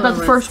everything that the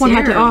first one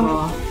had to...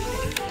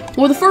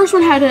 Well, the first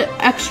one had an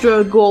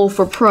extra goal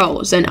for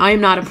pros, and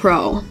I'm not a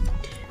pro.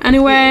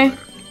 Anyway,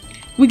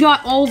 we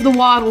got all of the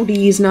Waddle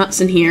Dees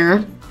nuts in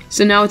here.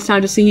 So now it's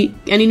time to see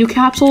any new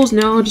capsules.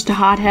 No, just a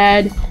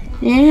hothead.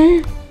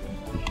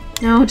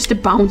 No, just a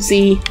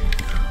bouncy.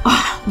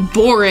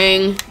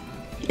 Boring.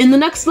 In the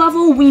next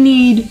level, we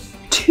need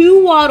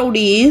 2 Waddle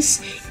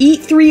Dees,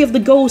 eat 3 of the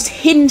ghost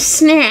hidden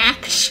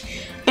snacks,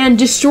 and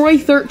destroy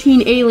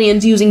 13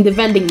 aliens using the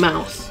vending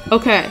mouth.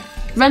 Okay.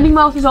 Vending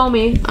mouth is all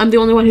me. I'm the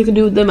only one who can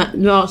do the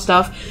mouth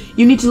stuff.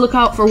 You need to look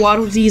out for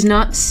Waddle Dees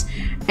nuts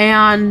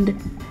and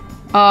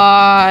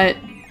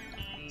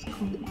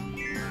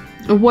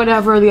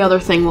whatever the other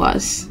thing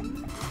was.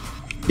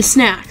 The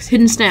snacks,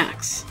 hidden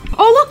snacks.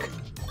 Oh look!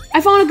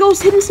 I found a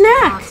ghost hidden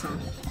snack! Awesome.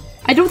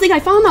 I don't think I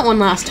found that one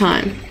last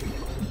time.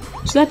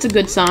 So that's a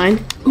good sign.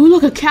 Ooh,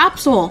 look, a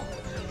capsule!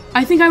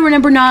 I think I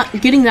remember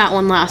not getting that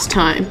one last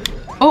time.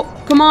 Oh,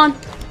 come on.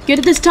 Get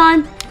it this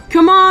time.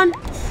 Come on.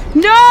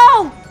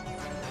 No!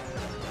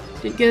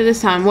 Didn't get it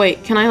this time.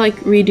 Wait, can I like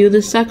redo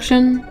this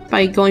section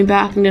by going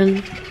back and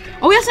then...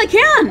 Oh yes, I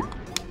can!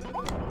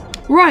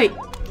 Right.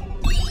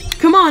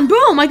 Come on,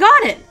 boom, I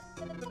got it!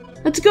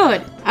 That's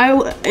good. I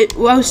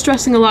was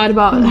stressing a lot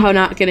about how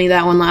not getting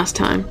that one last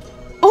time.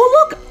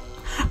 Oh look!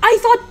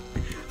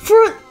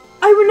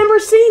 I remember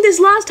seeing this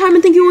last time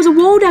and thinking it was a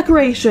wall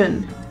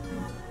decoration.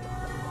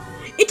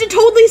 It's a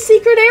totally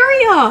secret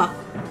area!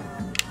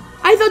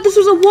 I thought this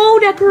was a wall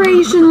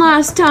decoration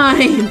last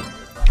time.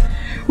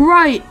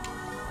 Right.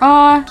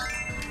 Oh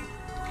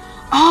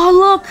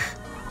look!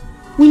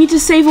 We need to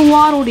save a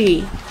Waddle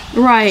Dee.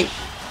 Right.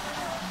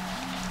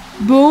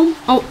 Boom.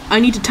 Oh, I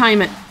need to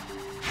time it.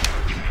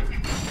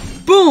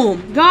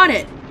 Boom! Got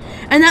it!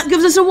 And that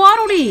gives us a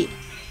Waddle Dee!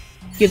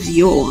 Gives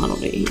you a Waddle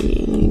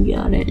Dee.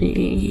 Got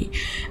it.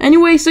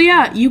 Anyway, so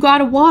yeah, you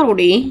got a Waddle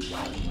Dee.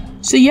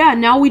 So yeah,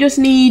 now we just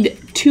need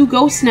 2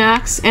 ghost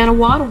snacks and a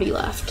Waddle Dee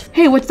left.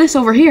 Hey, what's this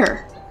over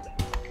here?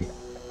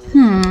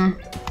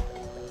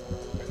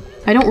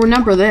 I don't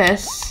remember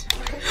this.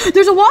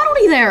 There's a Waddle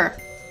Dee there!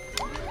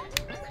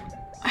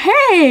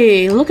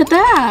 Hey, look at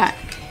that!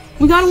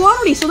 We got a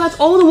Waddle Dee, so that's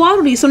all the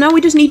Waddle Dees. So now we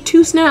just need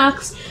 2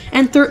 snacks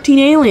and 13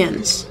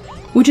 aliens,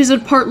 which is a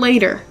part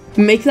later.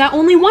 Make that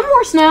only 1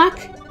 more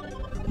snack.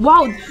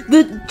 Wow,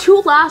 the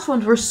 2 last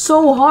ones were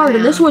so hard,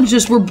 and this one's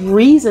just, we're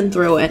breezing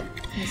through it.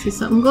 I see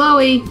something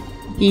glowy.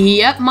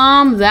 Yep,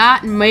 Mom,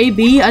 that may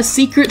be a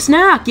secret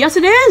snack. Yes,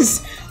 it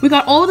is. We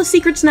got all the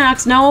secret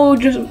snacks. Now,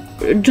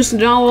 just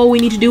now, all we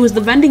need to do is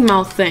the vending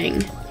mouth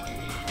thing.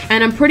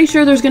 And I'm pretty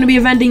sure there's going to be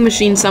a vending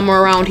machine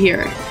somewhere around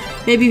here.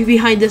 Maybe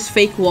behind this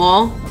fake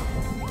wall.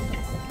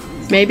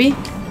 Maybe?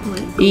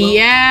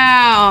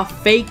 Yeah,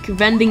 fake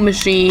vending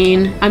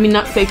machine. I mean,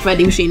 not fake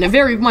vending machine. A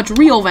very much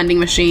real vending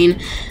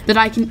machine that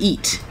I can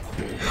eat.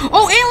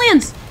 Oh,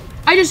 aliens!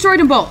 I destroyed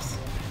them both.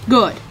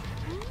 Good.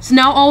 So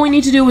now all we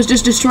need to do is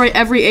just destroy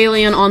every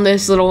alien on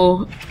this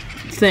little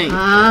thing.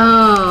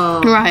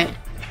 Oh. Right.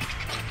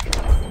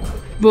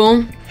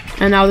 Boom.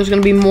 And now there's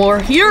gonna be more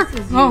here.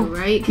 This is you,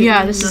 right?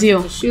 Yeah, this is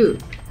you. To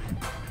shoot.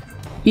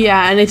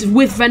 Yeah, and it's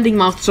with vending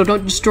mouth, so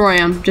don't destroy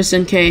them, just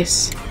in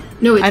case.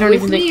 No, it's I don't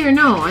with even me think, or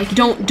no? I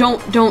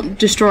don't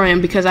destroy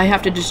him because I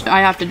have to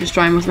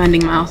destroy him with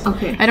vending mouth.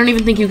 Okay. I don't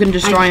even think you can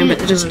destroy him, but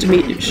just to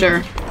be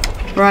sure.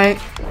 Right.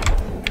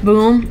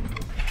 Boom.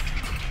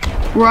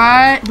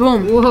 Right.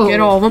 Boom. Whoa. Get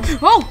all of them.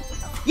 Oh!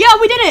 Yeah,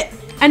 we did it!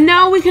 And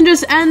now we can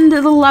just end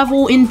the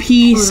level in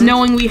peace,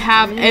 knowing we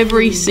have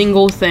every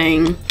single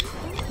thing.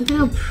 Look at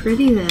how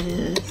pretty that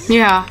is.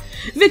 Yeah.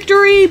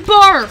 Victory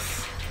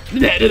barf!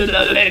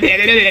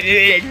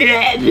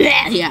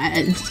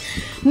 Yeah.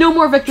 No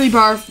more victory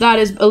barf. That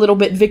is a little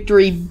bit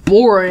victory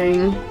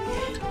boring.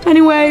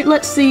 Anyway,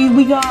 let's see.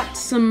 We got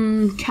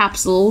some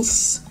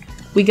capsules.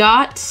 We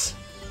got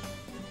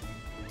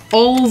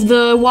all of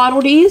the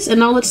Waddle Dees, and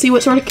now let's see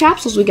what sort of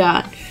capsules we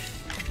got.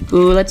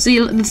 Ooh, let's see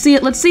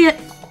it.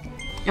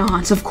 Oh,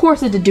 it's of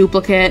course it's a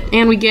duplicate,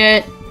 and we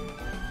get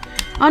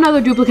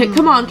another duplicate.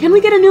 Come on, can we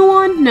get a new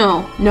one?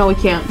 No, we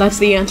can't. That's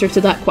the answer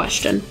to that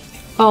question.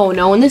 Oh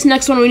no, in this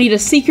next one we need a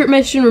secret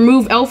mission,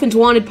 remove Elephant's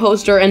wanted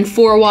poster, and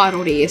 4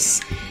 Waddle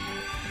Dees.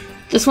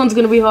 This one's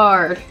gonna be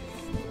hard.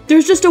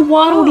 There's just a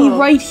Waddle Dee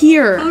right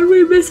here. How did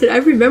we miss it? I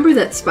remember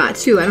that spot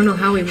too. I don't know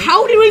how we missed it.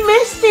 How did we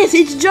miss this?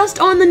 It's just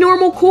on the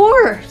normal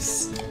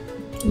course.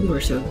 We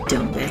were so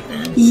dumb back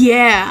then.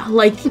 Yeah,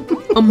 like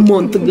a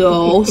month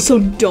ago. So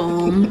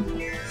dumb.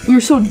 We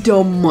were so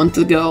dumb a month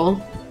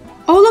ago.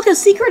 Oh look, a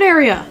secret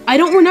area. I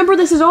don't remember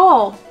this at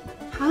all.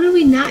 How did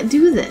we not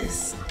do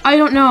this? I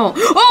don't know.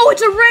 Oh,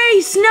 it's a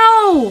race!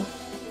 No!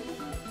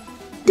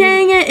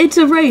 Dang it, it's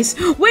a race.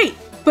 Wait,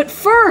 but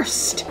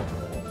first,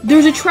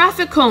 there's a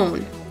traffic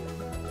cone.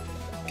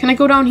 Can I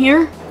go down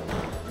here?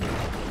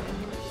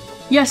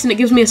 Yes, and it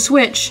gives me a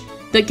switch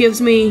that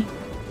gives me...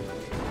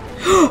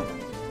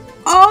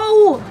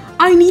 Oh!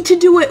 I need to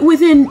do it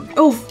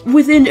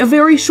within a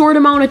very short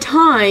amount of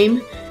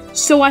time,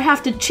 so I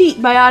have to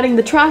cheat by adding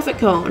the traffic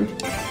cone.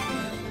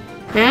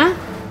 Yeah?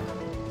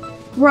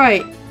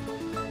 Right.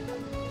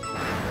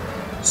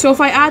 So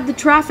if I add the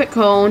traffic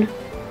cone,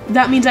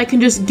 that means I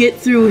can just get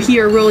through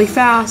here really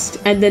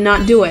fast and then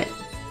not do it.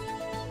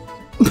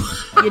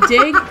 You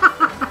dig?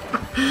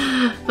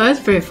 That's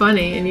pretty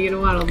funny, and you get a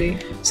Waddle Dee.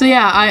 So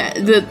yeah,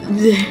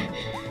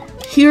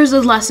 here's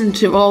a lesson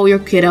to all your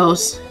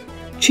kiddos.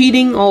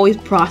 Cheating always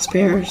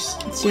prospers.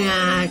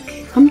 Jack.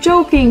 I'm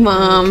joking,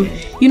 Mom.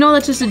 Okay. You know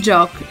that's just a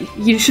joke.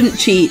 You shouldn't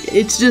cheat.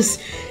 It's just...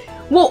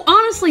 Well,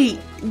 honestly,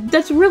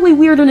 that's really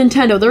weird on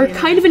Nintendo. They're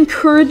kind of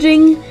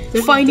encouraging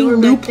finding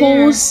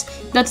loopholes.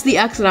 That's the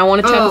exit. I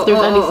want to check if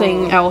there's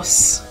anything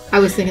else. I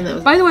was thinking that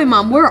was... By the way,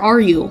 Mom, where are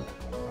you?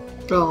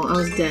 Oh, I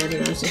was dead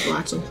and I was just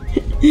watching.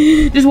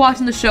 Just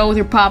watching the show with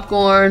your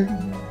popcorn.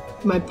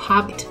 My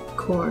popped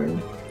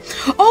corn.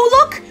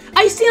 Oh, look!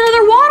 I see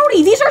another Waddle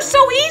Dee! These are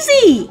so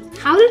easy!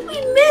 How did we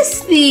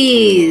miss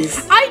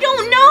these? I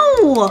don't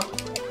know!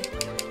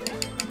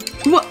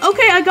 Well,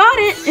 okay, I got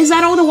it. Is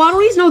that all the Waddle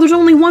Dees? No, there's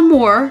only one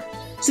more.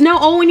 So now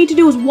all we need to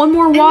do is one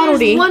more Waddle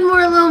Dee. One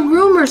more little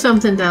room or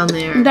something down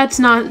there. That's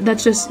not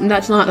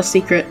a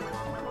secret.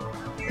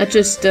 That's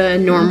just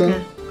normal.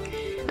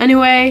 Okay.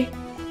 Anyway,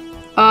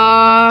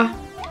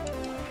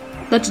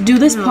 let's do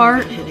this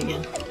part. Hit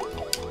again.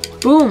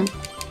 Boom.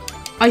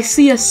 I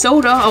see a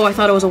soda. Oh, I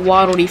thought it was a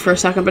Waddle Dee for a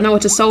second, but no,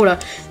 it's a soda.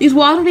 These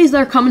Waddle Dees,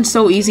 they're coming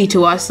so easy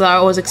to us that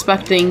I was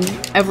expecting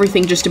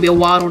everything just to be a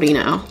Waddle Dee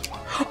now.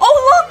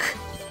 Oh, look!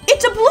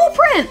 It's a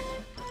blueprint!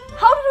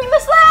 How did we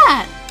miss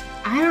that?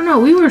 I don't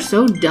know. We were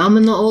so dumb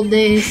in the old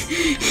days.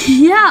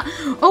 Yeah.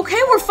 Okay,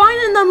 we're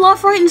finding them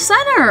left, right, and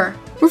center.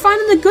 We're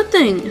finding the good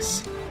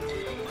things.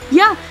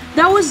 Yeah,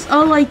 that was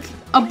like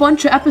a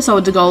bunch of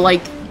episodes ago,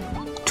 like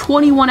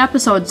 21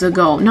 episodes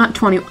ago. Not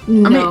 20.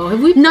 No, have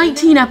we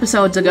 19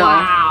 episodes ago.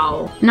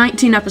 Wow.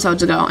 19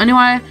 episodes ago.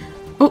 Anyway,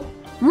 oh,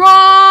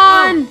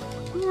 run! Oh.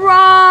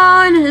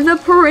 Run! The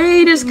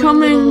parade is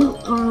coming. My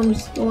little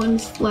arms,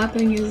 one's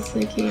flapping as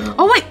they can.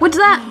 Oh wait, what's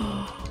that?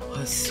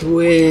 A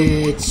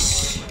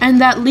switch.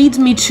 And that leads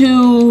me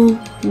to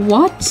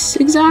what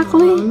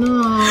exactly? Oh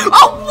no.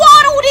 Oh,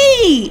 Waddle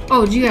Dee!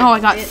 Oh, do you have Oh, I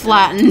got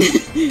flattened.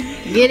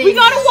 Get it. We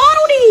got a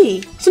Waddle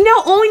Dee! So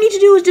now all we need to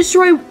do is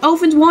destroy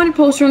Elfin's wanted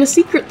poster on a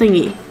secret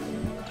thingy.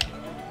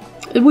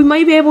 We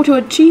might be able to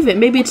achieve it.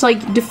 Maybe it's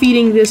like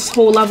defeating this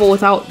whole level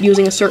without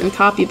using a certain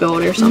copy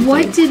ability or something.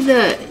 What did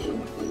the...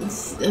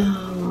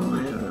 Oh,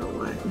 I don't know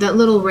what. That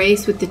little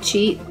race with the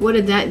cheat, what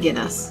did that get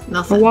us? A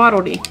Nothing.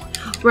 Waddle Dee.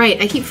 Right,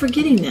 I keep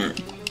forgetting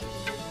that.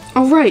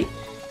 Oh, right.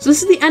 So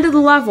this is the end of the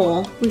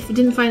level. We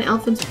didn't find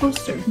Elfin's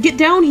poster. Get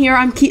down here.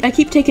 I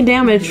keep taking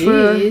damage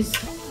Jeez.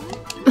 for...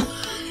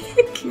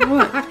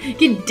 What?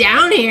 Get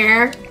down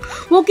here!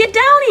 Well, get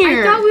down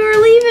here! I thought we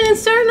were leaving and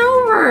starting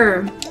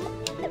over.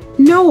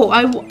 No,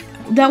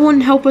 that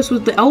wouldn't help us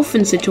with the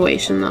Elfin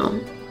situation, though.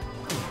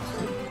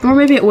 Or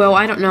maybe it will.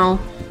 I don't know.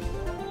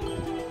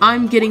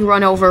 I'm getting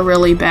run over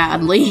really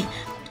badly.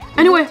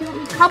 Anyway,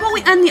 how about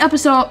we end the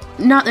episode...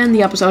 Not end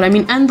the episode, I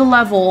mean end the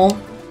level.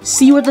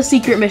 See what the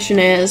secret mission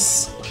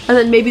is. And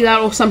then maybe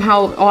that'll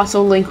somehow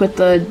also link with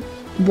the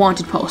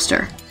wanted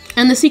poster.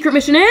 And the secret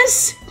mission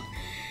is...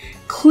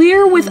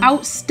 Clear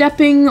without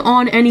stepping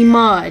on any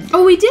mud.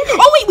 Oh, we did it!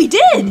 Oh, wait, we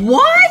did!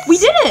 What? We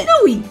did it!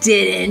 No, we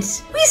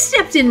didn't. We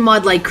stepped in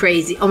mud like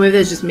crazy. Oh, maybe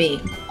that's just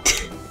me.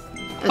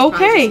 That's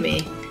Okay. probably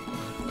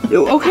just me.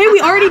 Okay,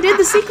 we already did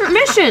the secret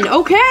mission.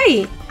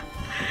 Okay.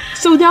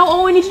 So now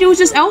all we need to do is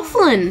just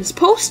Elflin's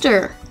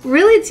poster.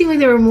 Really, it seemed like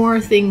there were more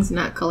things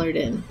not colored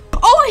in.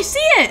 Oh, I see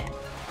it!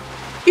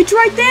 It's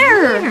right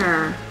there!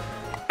 Where?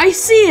 I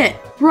see it!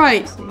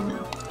 Right.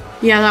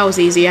 Yeah, that was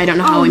easy. I don't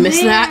know how Oh, we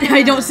missed that. there.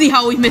 I don't see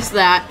how we missed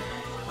that.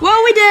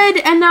 Well, we did,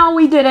 and now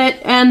we did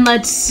it, and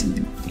let's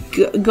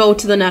go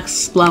to the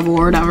next level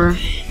or whatever.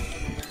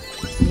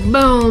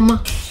 Boom.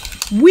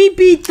 We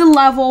beat the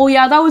level.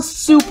 Yeah, that was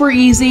super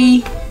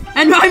easy.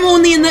 And I'm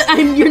only in the...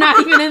 you're not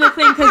even in the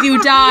thing because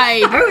you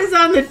died. I was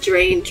on the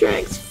train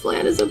tracks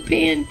flat as a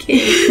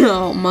pancake.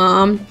 Oh,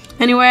 Mom.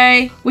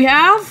 Anyway, we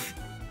have...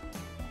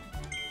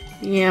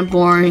 Yeah,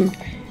 boring.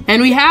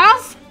 And we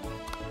have...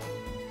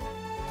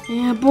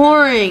 Yeah,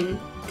 boring.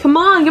 Come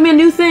on, give me a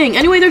new thing.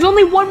 Anyway, there's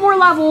only one more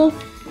level.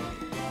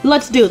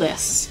 Let's do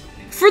this.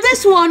 For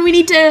this one, we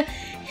need to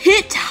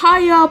hit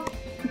high up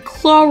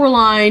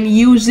Clawline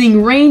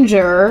using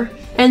Ranger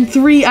and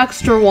 3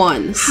 extra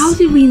ones. How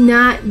did we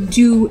not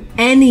do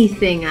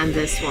anything on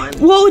this one?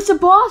 Well, it's a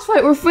boss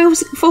fight. We're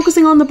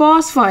focusing on the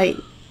boss fight.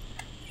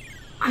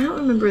 I don't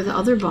remember the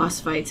other boss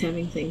fights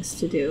having things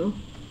to do.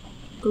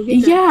 Go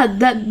get that. Yeah,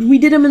 that we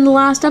did them in the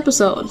last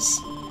episodes.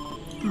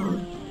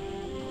 Oh.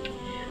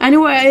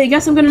 Anyway, I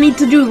guess I'm gonna need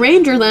to do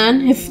Ranger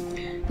then, if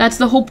that's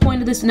the whole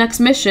point of this next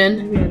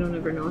mission. Maybe I don't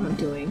ever know what I'm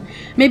doing.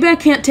 Maybe I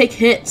can't take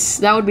hits.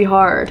 That would be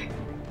hard.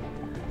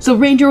 So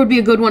Ranger would be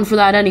a good one for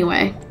that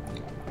anyway.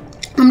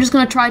 I'm just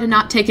gonna try to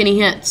not take any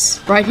hits.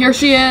 Right, here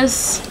she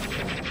is.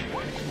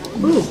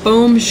 Ooh.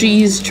 Boom,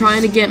 she's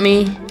trying to get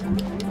me.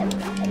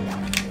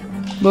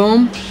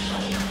 Boom.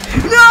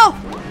 No!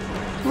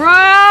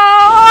 Right!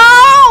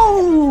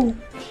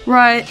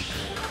 Right.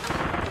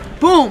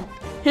 Boom!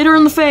 Hit her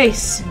in the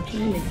face. I'm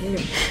trying to hit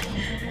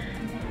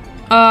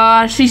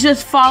her. She's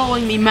just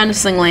following me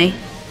menacingly.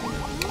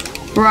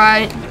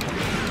 Right.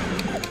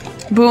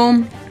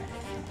 Boom.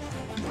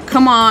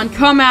 Come on,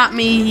 come at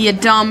me, you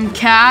dumb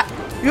cat.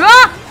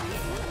 Ah!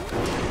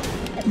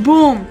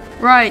 Boom.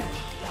 Right.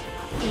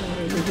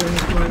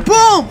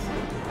 Boom!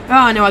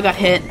 Oh, no, I got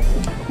hit.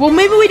 Well,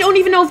 maybe we don't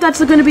even know if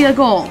that's going to be a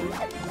goal.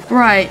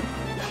 Right.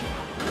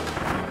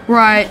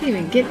 Right. I didn't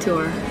even get to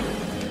her.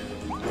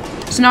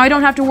 So now I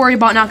don't have to worry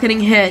about not getting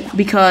hit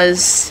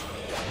because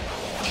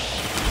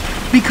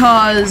we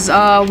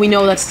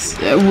know that's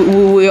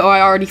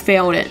I already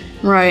failed it.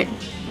 Right.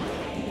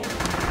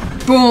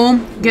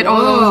 Boom. Get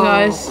all those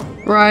guys.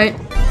 Right.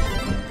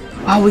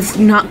 Oh, we've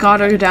not got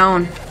her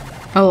down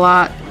a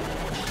lot.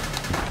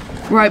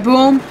 Right.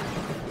 Boom.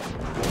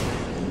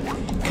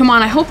 Come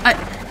on.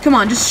 Come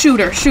on. Just shoot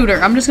her. Shoot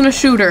her. I'm just gonna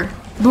shoot her.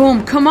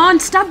 Boom. Come on.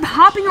 Stop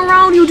hopping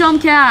around, you dumb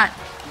cat.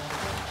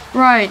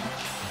 Right.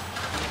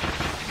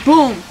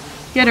 Boom!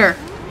 Get her.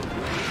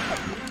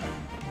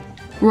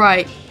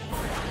 Right.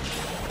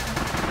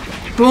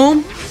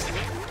 Boom.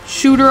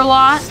 Shoot her a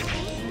lot.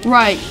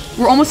 Right.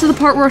 We're almost to the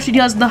part where she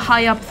does the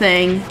high up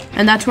thing,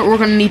 and that's what we're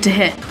gonna need to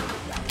hit.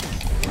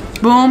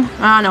 Boom.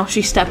 Ah, no,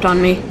 she stepped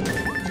on me.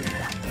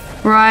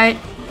 Right.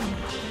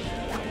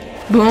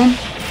 Boom.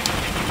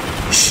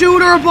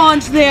 Shoot her a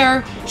bunch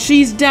there.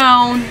 She's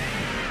down.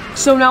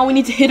 So now we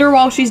need to hit her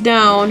while she's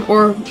down,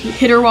 or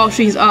hit her while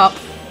she's up.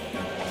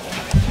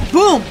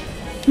 Boom.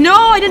 No,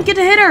 I didn't get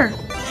to hit her.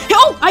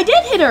 Oh, I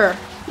did hit her.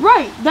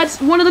 Right.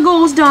 That's one of the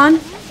goals done.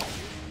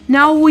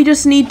 Now we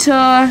just need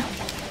to,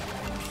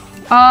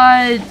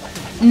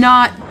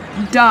 not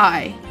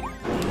die.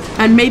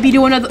 And maybe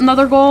do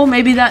another goal.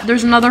 Maybe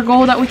there's another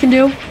goal that we can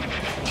do.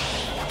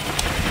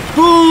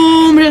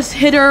 Boom! Just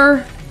hit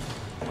her.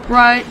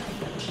 Right.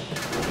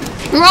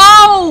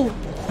 Oh!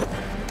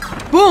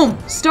 Boom!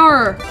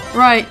 Star her.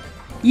 Right.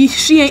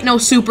 She ain't no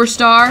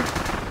superstar.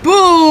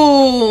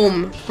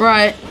 Boom!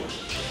 Right.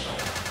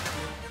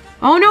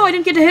 Oh no, I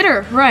didn't get to hit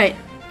her. Right.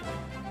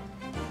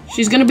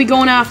 She's gonna be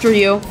going after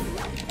you.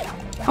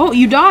 Oh,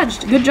 you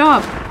dodged. Good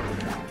job.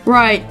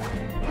 Right.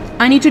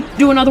 I need to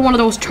do another one of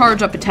those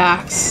charge-up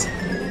attacks.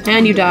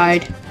 And you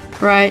died.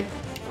 Right.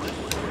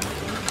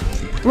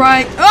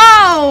 Right.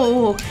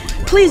 Oh!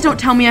 Please don't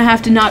tell me I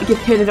have to not get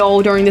hit at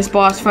all during this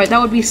boss fight. That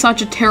would be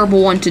such a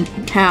terrible one to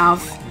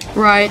have.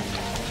 Right.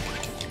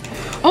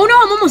 Oh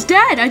no, I'm almost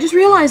dead. I just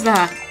realized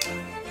that.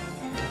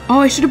 Oh,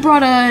 I should have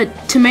brought a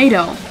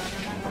tomato.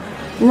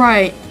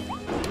 Right.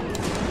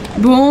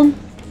 Boom.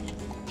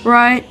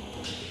 Right.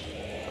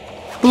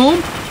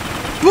 Boom.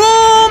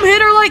 Boom!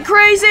 Hit her like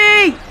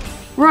crazy!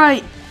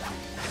 Right.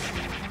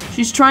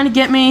 She's trying to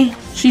get me.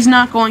 She's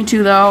not going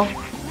to, though.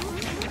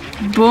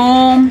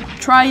 Boom.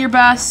 Try your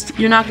best.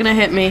 You're not gonna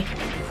hit me.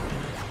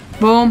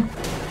 Boom.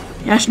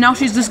 Yeah, now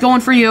she's just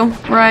going for you.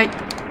 Right.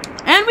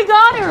 And we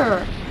got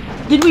her!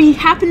 Did we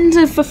happen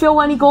to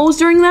fulfill any goals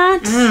during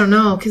that? I don't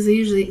know, because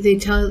they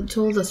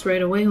told us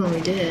right away when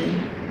we did.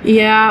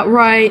 Yeah,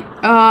 right.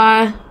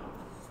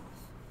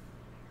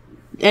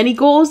 Any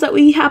goals that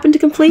we happen to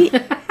complete?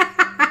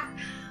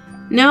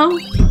 No?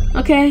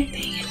 Okay.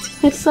 Dang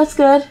it. That's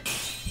good.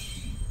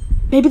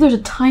 Maybe there's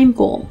a time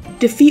goal.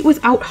 Defeat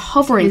without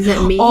hovering. Is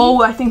it me?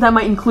 Oh, I think that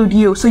might include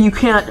you, so you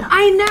can't.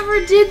 I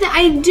never did that.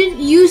 I didn't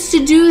used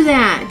to do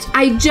that.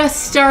 I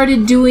just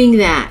started doing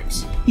that.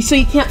 So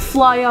you can't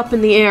fly up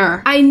in the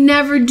air. I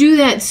never do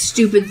that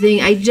stupid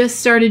thing. I just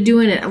started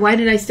doing it. Why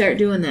did I start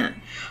doing that?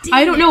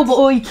 I don't know,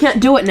 but you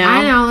can't do it now.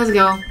 I know, let's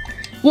go.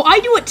 Well, I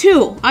do it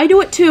too.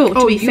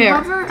 To be fair.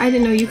 Hover? I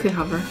didn't know you could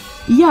hover.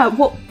 Yeah,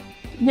 well,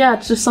 yeah,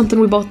 it's just something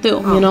we both do,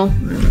 you know?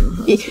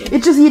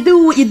 It's just you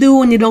do what you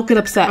do and you don't get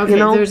upset, okay, you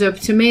know? There's a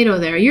tomato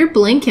there. You're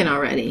blinking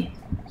already.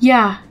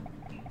 Yeah.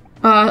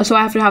 So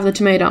I have to have the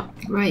tomato.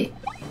 Right.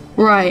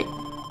 Right.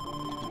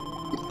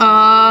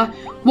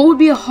 What would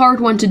be a hard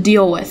one to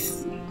deal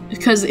with?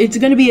 Because it's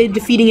going to be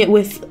defeating it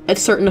with a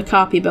certain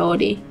copy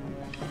ability.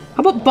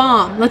 How about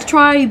bomb? Let's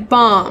try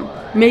bomb.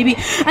 Maybe.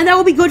 And that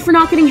will be good for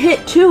not getting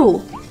hit,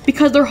 too.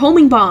 Because they're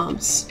homing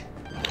bombs.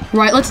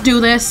 Right, let's do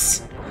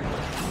this.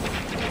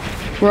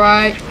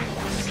 Right.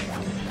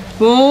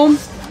 Boom.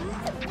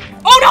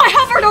 Oh no, I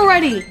hovered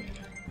already!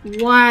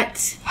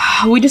 What?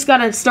 We just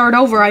gotta start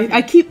over.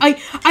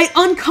 I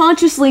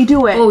unconsciously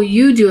do it. Oh,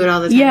 you do it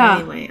all the time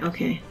anyway.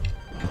 Okay.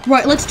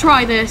 Right, let's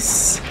try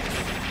this.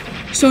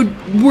 So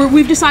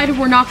we've decided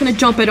we're not gonna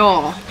jump at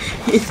all.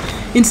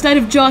 Instead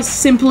of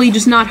just simply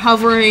just not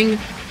hovering,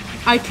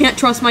 I can't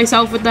trust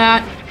myself with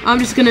that. I'm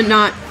just gonna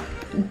not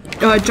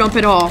jump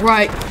at all.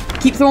 Right.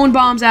 Keep throwing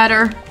bombs at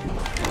her.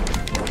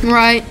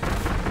 Right.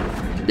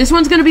 This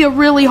one's gonna be a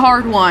really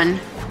hard one.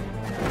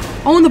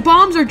 Oh, and the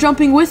bombs are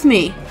jumping with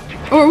me.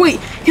 Or wait,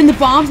 can the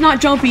bombs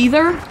not jump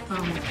either?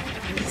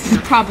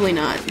 Probably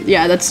not.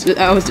 Yeah,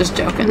 I was just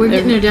joking. We're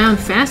getting her down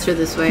faster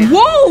this way.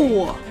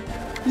 Whoa!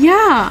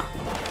 Yeah.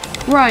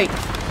 Right.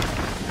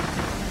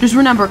 Just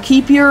remember,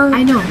 keep your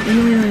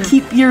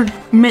keep your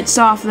mitts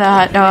off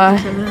that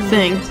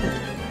thing.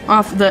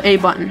 Off the A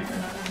button.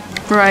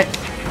 Right.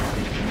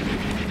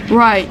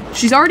 Right.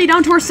 She's already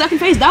down to her second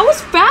phase. That was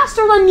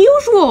faster than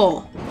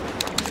usual.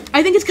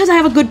 I think it's because I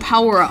have a good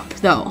power up,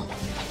 though.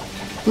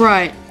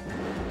 Right.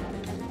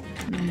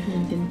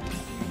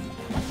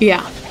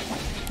 Yeah.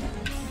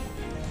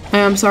 I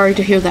am sorry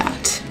to hear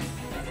that.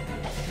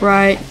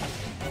 Right.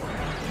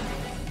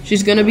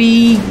 She's gonna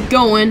be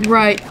going,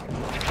 right.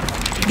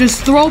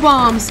 Just throw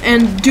bombs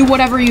and do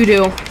whatever you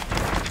do.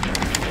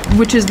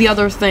 Which is the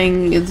other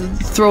thing,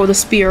 throw the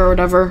spear or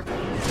whatever.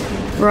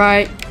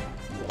 Right.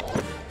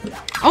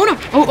 Oh no!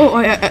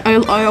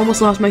 I almost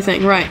lost my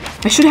thing, right.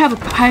 I should have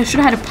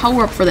had a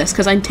power up for this,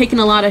 because I'm taking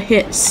a lot of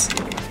hits.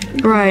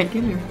 Right.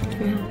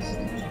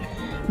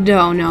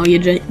 No, you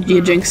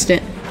jinxed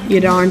it. You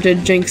darn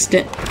jinxed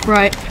it.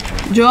 Right.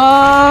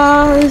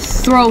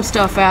 Just throw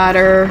stuff at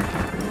her.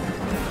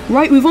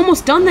 Right, we've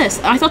almost done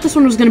this. I thought this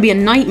one was gonna be a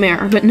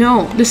nightmare, but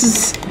no. This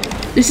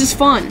is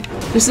fun.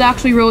 This is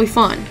actually really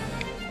fun.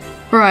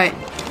 Right.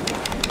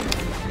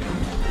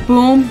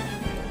 Boom.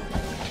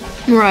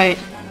 Right.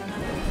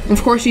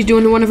 Of course, she's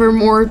doing one of her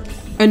more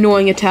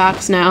annoying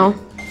attacks now.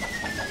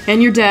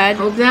 And you're dead.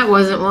 Hope that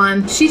wasn't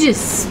one. She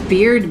just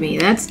speared me.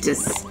 That's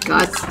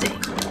disgusting.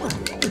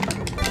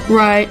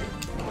 Right.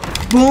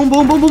 Boom,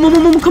 boom, boom, boom, boom,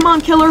 boom, boom. Come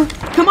on, killer.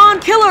 Come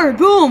on, killer.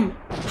 Boom.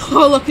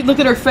 Oh, look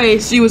at her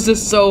face. She was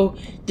just so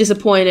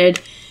disappointed.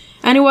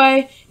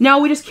 Anyway, now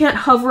we just can't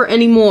hover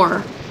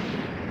anymore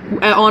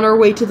on our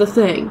way to the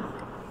thing.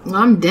 Well,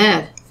 I'm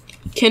dead.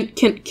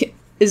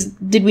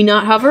 Did we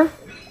not hover?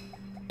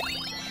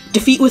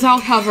 Defeat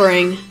without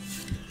hovering.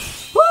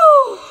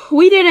 Woo!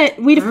 We did it.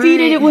 We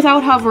defeated it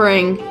without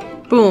hovering.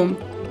 Boom.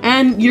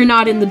 And you're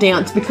not in the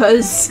dance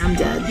because I'm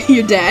dead.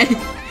 You're dead.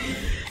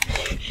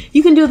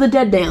 You can do the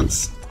dead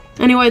dance.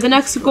 Anyway, the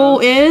next goal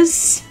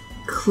is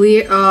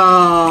clear.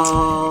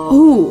 Oh.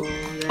 Ooh.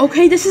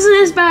 Okay, this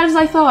isn't as bad as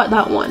I thought,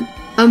 that one.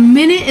 1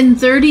 minute and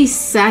 30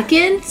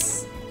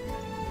 seconds?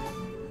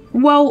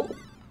 Well,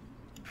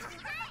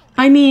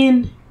 I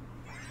mean,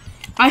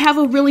 I have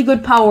a really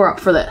good power-up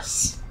for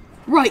this.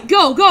 Right,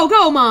 go, go,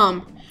 go,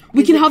 Mom!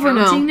 We can hover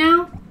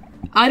now.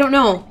 I don't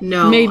know.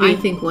 No, maybe. I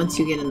think once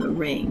you get in the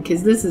ring,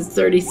 because this is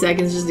 30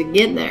 seconds just to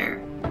get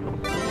there.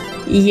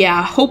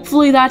 Yeah,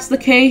 hopefully that's the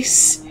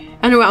case.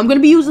 Anyway, I'm gonna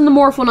be using the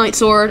Morphle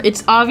Sword.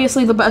 It's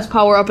obviously the best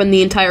power-up in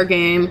the entire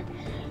game.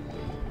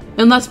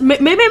 Unless,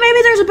 maybe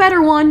there's a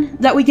better one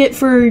that we get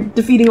for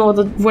defeating all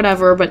the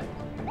whatever, but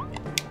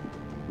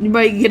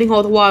by getting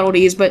all the Waddle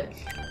Dees, but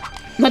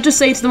let's just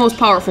say it's the most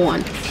powerful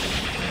one.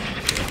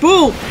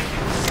 Boom!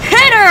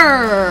 Hit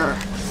her!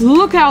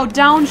 Look how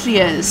down she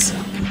is.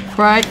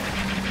 Right?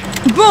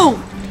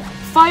 Boom!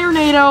 Fire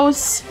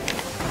Nados.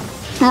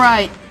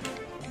 Right.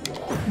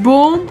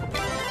 Boom.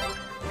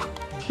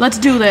 Let's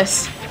do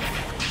this.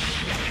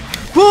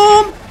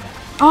 Boom!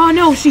 Oh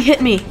no, she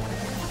hit me.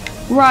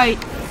 Right.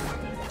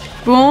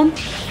 Boom.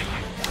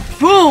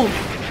 Boom!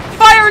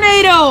 Fire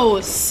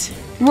Nados!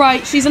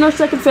 Right, she's in her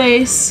second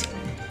phase.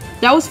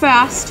 That was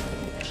fast.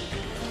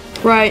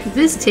 Right.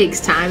 This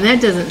takes time.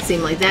 That doesn't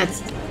seem like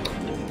that's...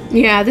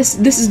 Yeah, this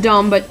is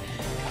dumb, but...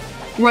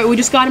 Right, we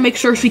just gotta make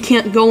sure she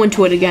can't go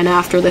into it again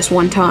after this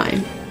one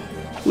time.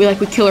 We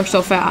kill her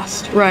so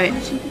fast. Right. Why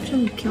is she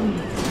trying to kill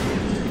me?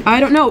 I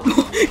don't know.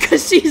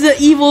 Because she's an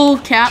evil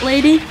cat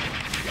lady.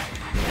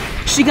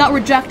 She got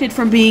rejected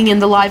from being in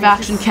the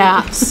live-action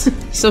Cats.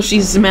 So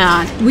she's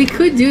mad. We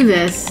could do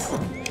this.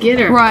 Get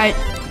her. Right.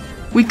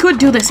 We could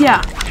do this,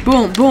 yeah.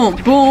 Boom, boom,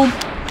 boom,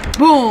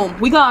 boom.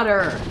 We got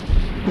her.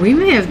 We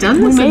may have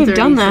done this in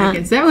 30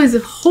 seconds. That was a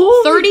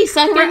whole 30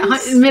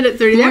 seconds? Minute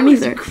 30. That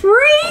was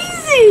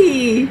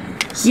crazy.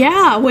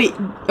 Yeah, wait.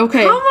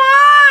 Okay. Come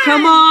on.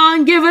 Come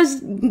on. Give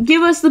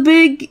us the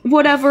big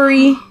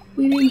whatever-y.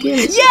 We didn't get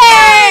it.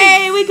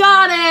 Yay! We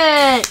got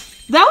it.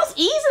 That was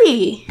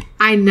easy.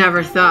 I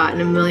never thought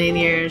in a million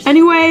years.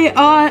 Anyway,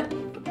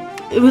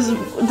 it was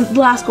the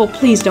last goal.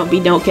 Please don't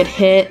get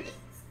hit.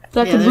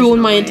 That could ruin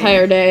my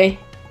entire day.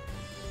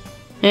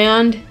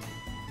 And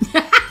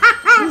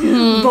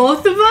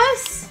both of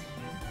us?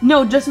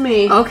 No, just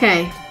me.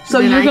 Okay. So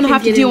you're gonna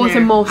have to deal with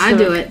most of it. I'll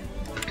do it.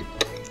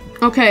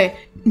 Okay,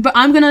 but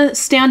I'm gonna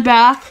stand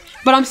back,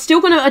 but I'm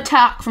still gonna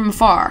attack from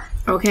afar.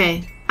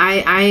 Okay.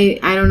 I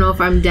don't know if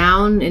I'm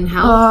down in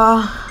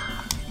health.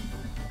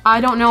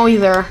 I don't know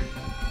either.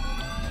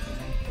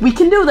 We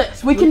can do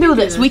this. We can do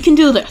this. We can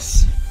do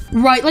this.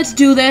 Right, let's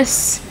do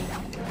this.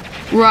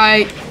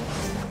 Right.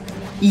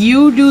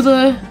 You do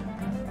the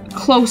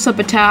close-up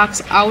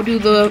attacks. I'll do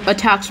the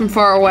attacks from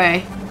far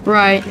away.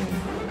 Right.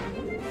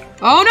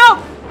 Oh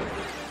no!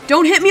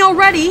 Don't hit me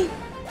already.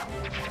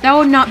 That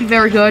would not be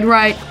very good.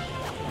 Right.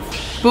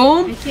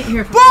 Boom. I can't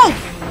hear. Boom!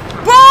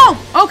 Boom!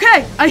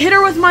 Okay, I hit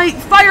her with my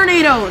Fire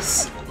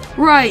Nados.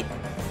 Right.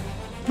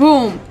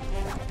 Boom.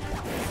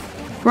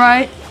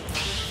 Right.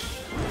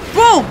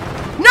 Boom!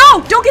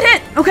 No! Don't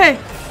get hit! Okay.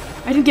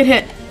 I didn't get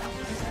hit.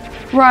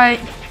 Right.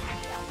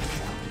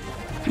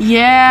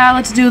 Yeah,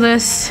 let's do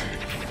this.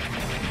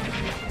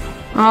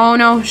 Oh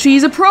no,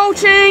 she's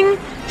approaching!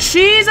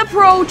 She's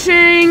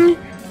approaching!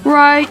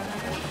 Right.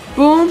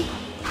 Boom.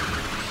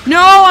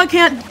 No, I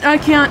can't.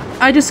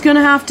 I'm just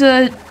gonna have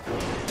to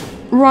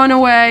run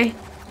away.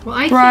 Well,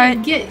 I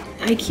can't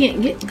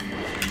get.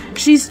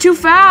 She's too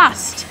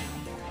fast.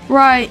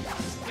 Right.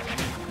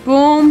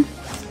 Boom.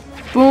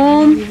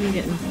 Boom.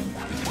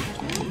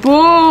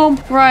 Boom.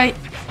 Right.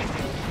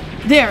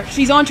 There.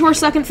 She's onto her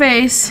second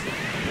phase.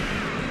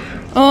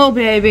 Oh,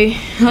 baby.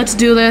 Let's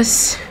do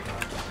this.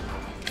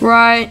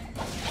 Right.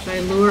 Should I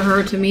lure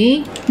her to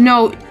me?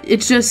 No,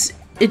 it's just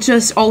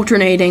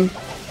alternating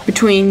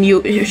between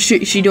you.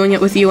 She doing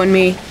it with you and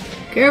me.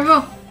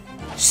 Careful.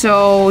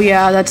 So,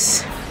 yeah,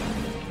 that's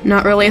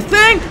not really a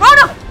thing. Oh,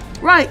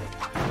 no! Right.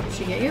 Did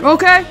she get you?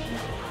 Okay.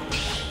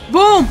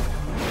 Boom.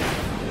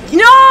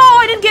 No,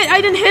 I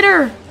didn't hit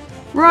her.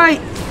 Right.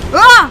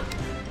 Ah!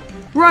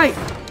 Right.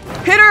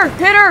 Hit her,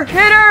 hit her,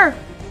 hit her.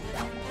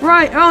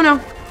 Right. Oh, no.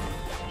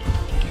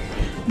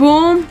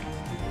 Boom.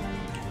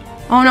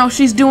 Oh, no,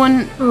 she's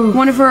doing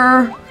one of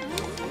her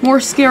more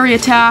scary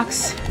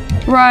attacks.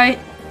 Right.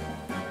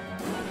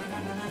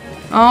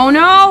 Oh,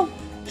 no.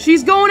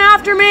 She's going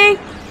after me.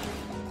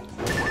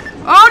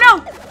 Oh,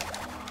 no.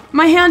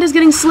 My hand is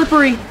getting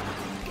slippery.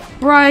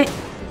 Right.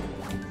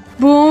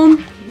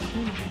 Boom.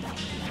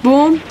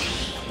 Boom.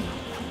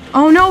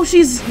 Oh no,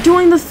 she's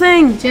doing the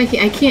thing. Jackie,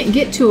 I can't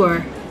get to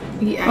her.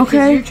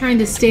 Okay. You're trying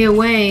to stay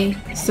away,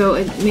 so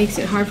it makes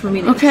it hard for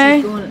me to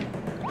keep going.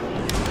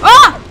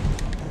 Ah!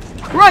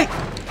 Right.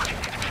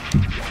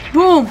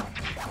 Boom.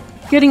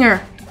 Getting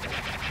her.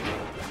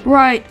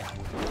 Right.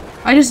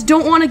 I just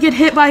don't want to get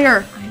hit by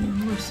her. I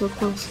know, we're so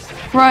close.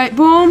 Right.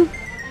 Boom.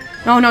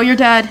 Oh no, you're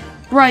dead.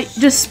 Right.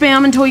 Just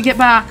spam until you get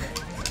back.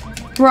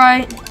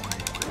 Right.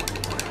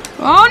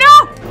 Oh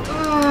no!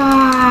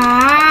 Ah!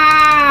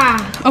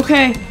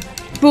 Okay.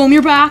 Boom,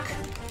 you're back.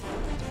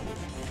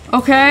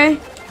 Okay.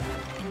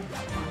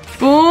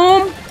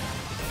 Boom.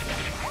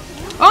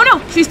 Oh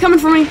no, she's coming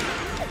for me.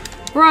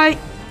 Right.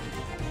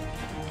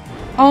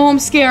 Oh, I'm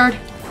scared.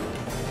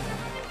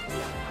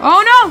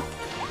 Oh no!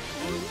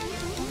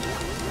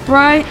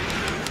 Right.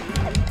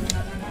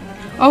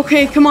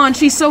 Okay, come on,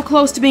 she's so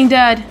close to being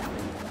dead.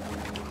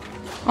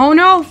 Oh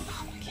no!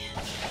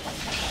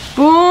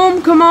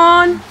 Boom, come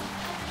on.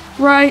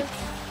 Right.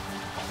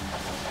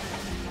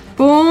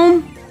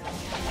 Boom.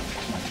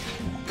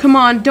 Come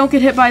on, don't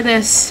get hit by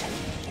this.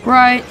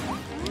 Right.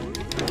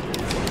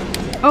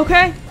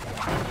 Okay.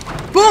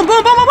 Boom,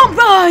 boom, boom, boom, boom.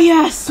 Oh,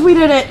 yes, we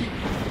did it.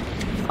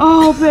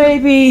 Oh,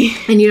 baby.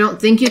 And you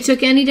don't think you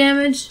took any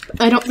damage?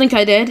 I don't think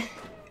I did.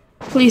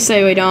 Please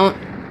say we don't.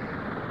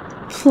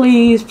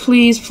 Please,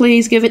 please,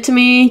 please give it to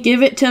me.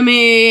 Give it to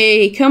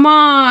me. Come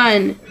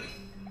on.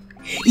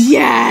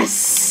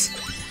 Yes.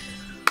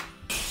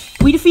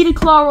 We defeated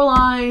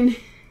Clawroline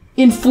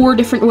in 4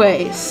 different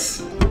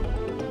ways.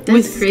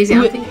 That's crazy.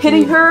 With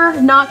hitting her,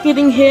 not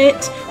getting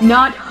hit,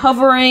 not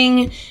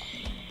hovering,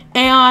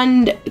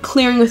 and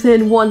clearing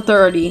within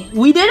 130.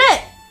 We did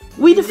it!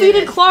 We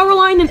defeated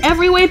Clawroline in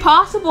every way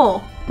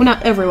possible. Well,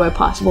 not every way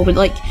possible, but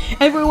like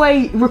every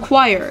way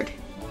required.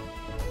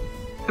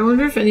 I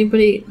wonder if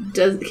anybody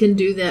can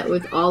do that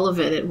with all of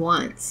it at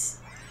once.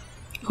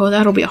 Oh,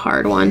 that'll be a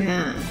hard one.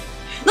 Yeah.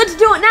 Let's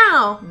do it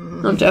now!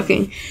 I'm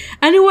joking.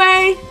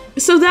 Anyway,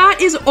 so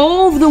that is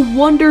all of the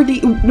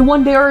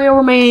Wonderia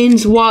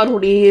Remains Waddle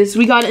Dees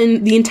we got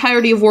in the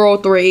entirety of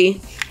World 3.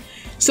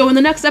 So in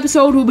the next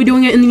episode, we'll be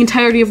doing it in the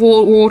entirety of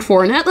World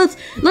 4. And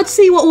let's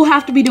see what we'll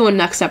have to be doing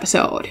next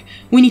episode.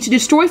 We need to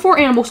destroy 4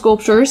 animal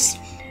sculptures,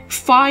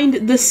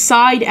 find the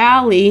side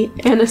alley,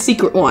 and a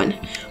secret one.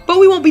 But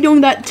we won't be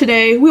doing that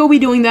today. We'll be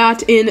doing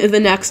that in the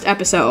next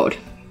episode.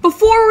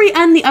 Before we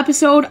end the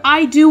episode,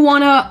 I do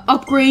want to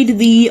upgrade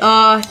the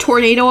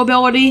tornado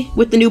ability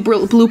with the new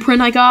blueprint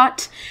I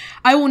got.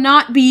 I will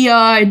not be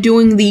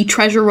doing the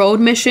Treasure Road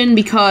mission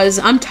because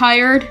I'm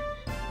tired,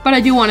 but I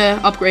do want to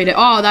upgrade it.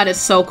 Oh, that is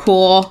so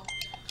cool.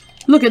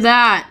 Look at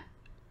that.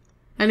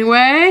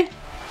 Anyway.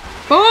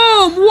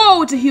 Boom!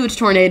 Whoa, it's a huge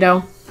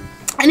tornado.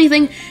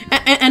 Anyway,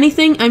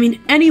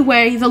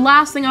 the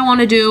last thing I want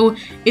to do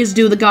is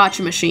do the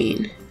gotcha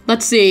machine.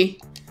 Let's see.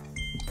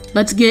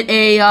 Let's get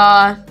a,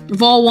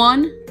 Vol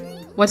 1.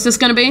 What's this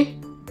gonna be?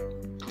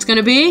 It's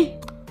gonna be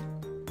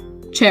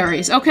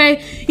cherries.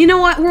 Okay, you know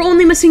what? We're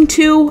only missing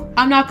 2.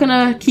 I'm not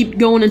gonna keep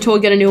going until I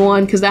get a new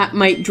one, because that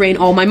might drain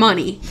all my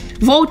money.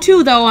 Vol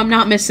 2, though, I'm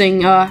not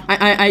missing,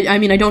 I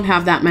mean, I don't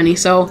have that many,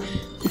 so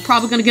we're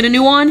probably gonna get a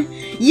new one.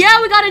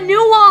 Yeah, we got a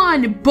new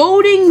one!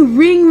 Boating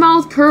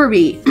Ringmouth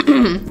Kirby.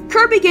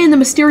 Kirby gained the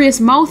mysterious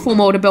mouthful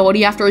mode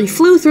ability after he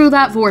flew through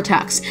that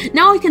vortex.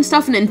 Now he can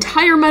stuff an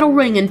entire metal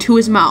ring into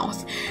his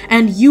mouth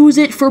and use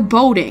it for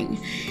boating.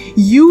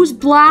 Use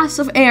blasts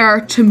of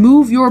air to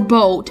move your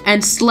boat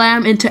and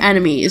slam into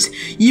enemies.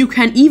 You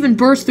can even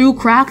burst through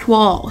cracked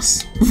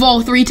walls.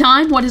 Vol 3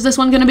 time, what is this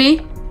one gonna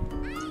be?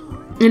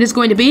 It is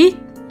going to be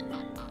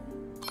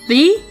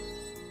the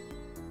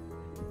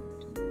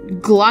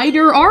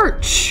Glider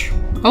Arch.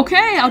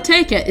 Okay, I'll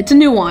take it. It's a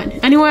new one.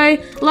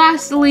 Anyway,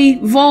 lastly,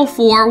 Vol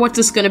 4, what's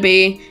this gonna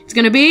be? It's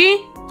gonna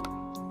be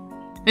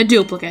a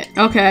duplicate.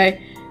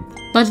 Okay.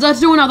 Let's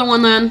do another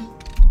one then.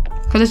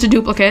 Because it's a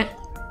duplicate.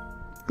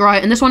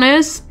 Right, and this one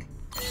is?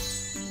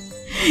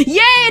 Yay,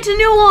 it's a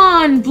new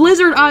one!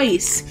 Blizzard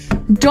Ice.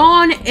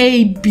 Don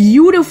a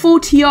beautiful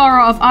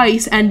tiara of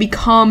ice and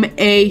become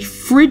a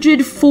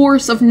frigid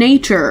force of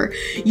nature.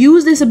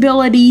 Use this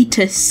ability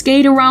to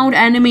skate around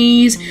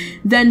enemies,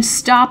 then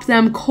stop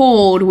them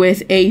cold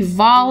with a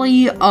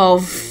volley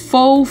of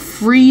faux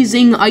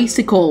freezing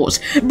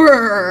icicles.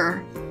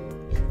 Brr!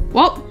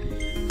 Well,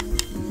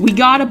 we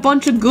got a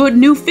bunch of good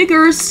new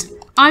figures.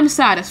 I'm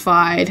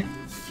satisfied.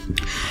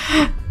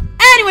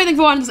 Anyway, thanks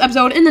for watching this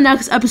episode. In the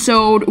next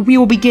episode, we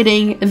will be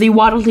getting the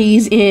Waddle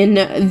Dees in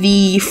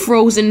the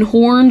Frozen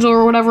Horns,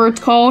 or whatever it's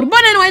called.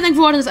 But anyway, thanks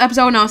for watching this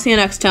episode, and I'll see you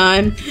next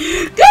time.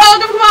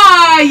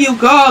 Goodbye, you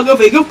gaga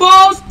big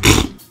balls!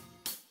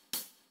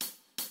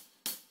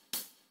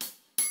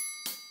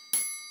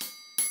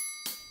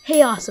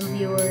 Hey awesome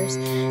viewers,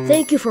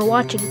 thank you for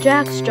watching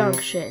Jack's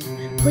Junction.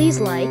 Please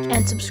like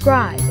and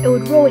subscribe, it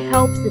would really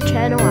help the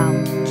channel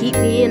out. Keep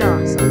being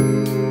awesome.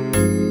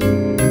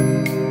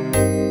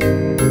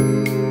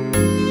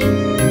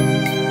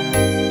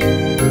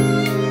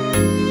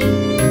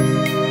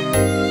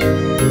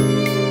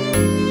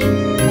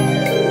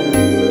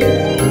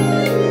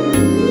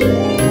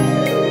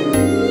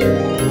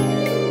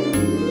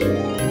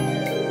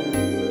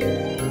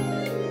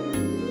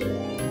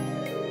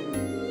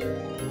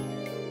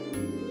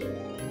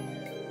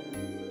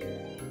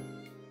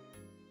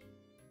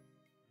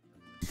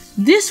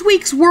 this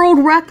week's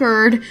world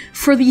record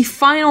for the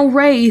final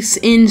race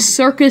in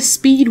Circus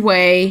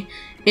Speedway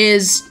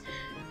is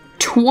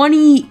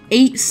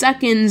 28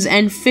 seconds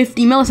and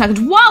 50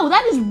 milliseconds. Wow,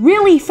 that is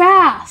really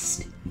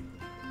fast.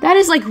 That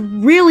is like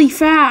really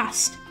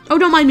fast. Oh,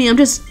 don't mind me, I'm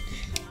just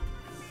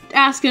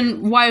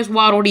asking why is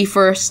Waddle Dee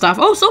first stuff.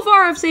 Oh, so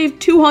far I've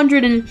saved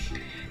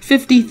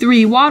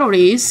 253 Waddle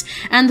Dees,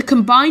 and the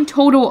combined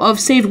total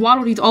of saved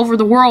Waddle Dees over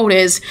the world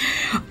is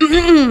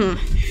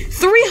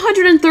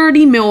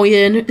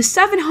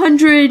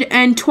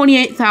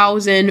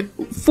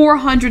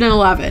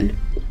 330,728,411.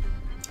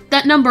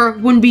 That number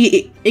wouldn't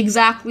be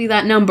exactly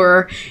that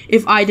number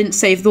if I didn't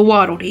save the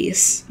Waddle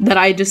Dees that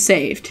I just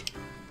saved.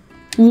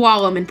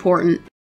 While I'm important.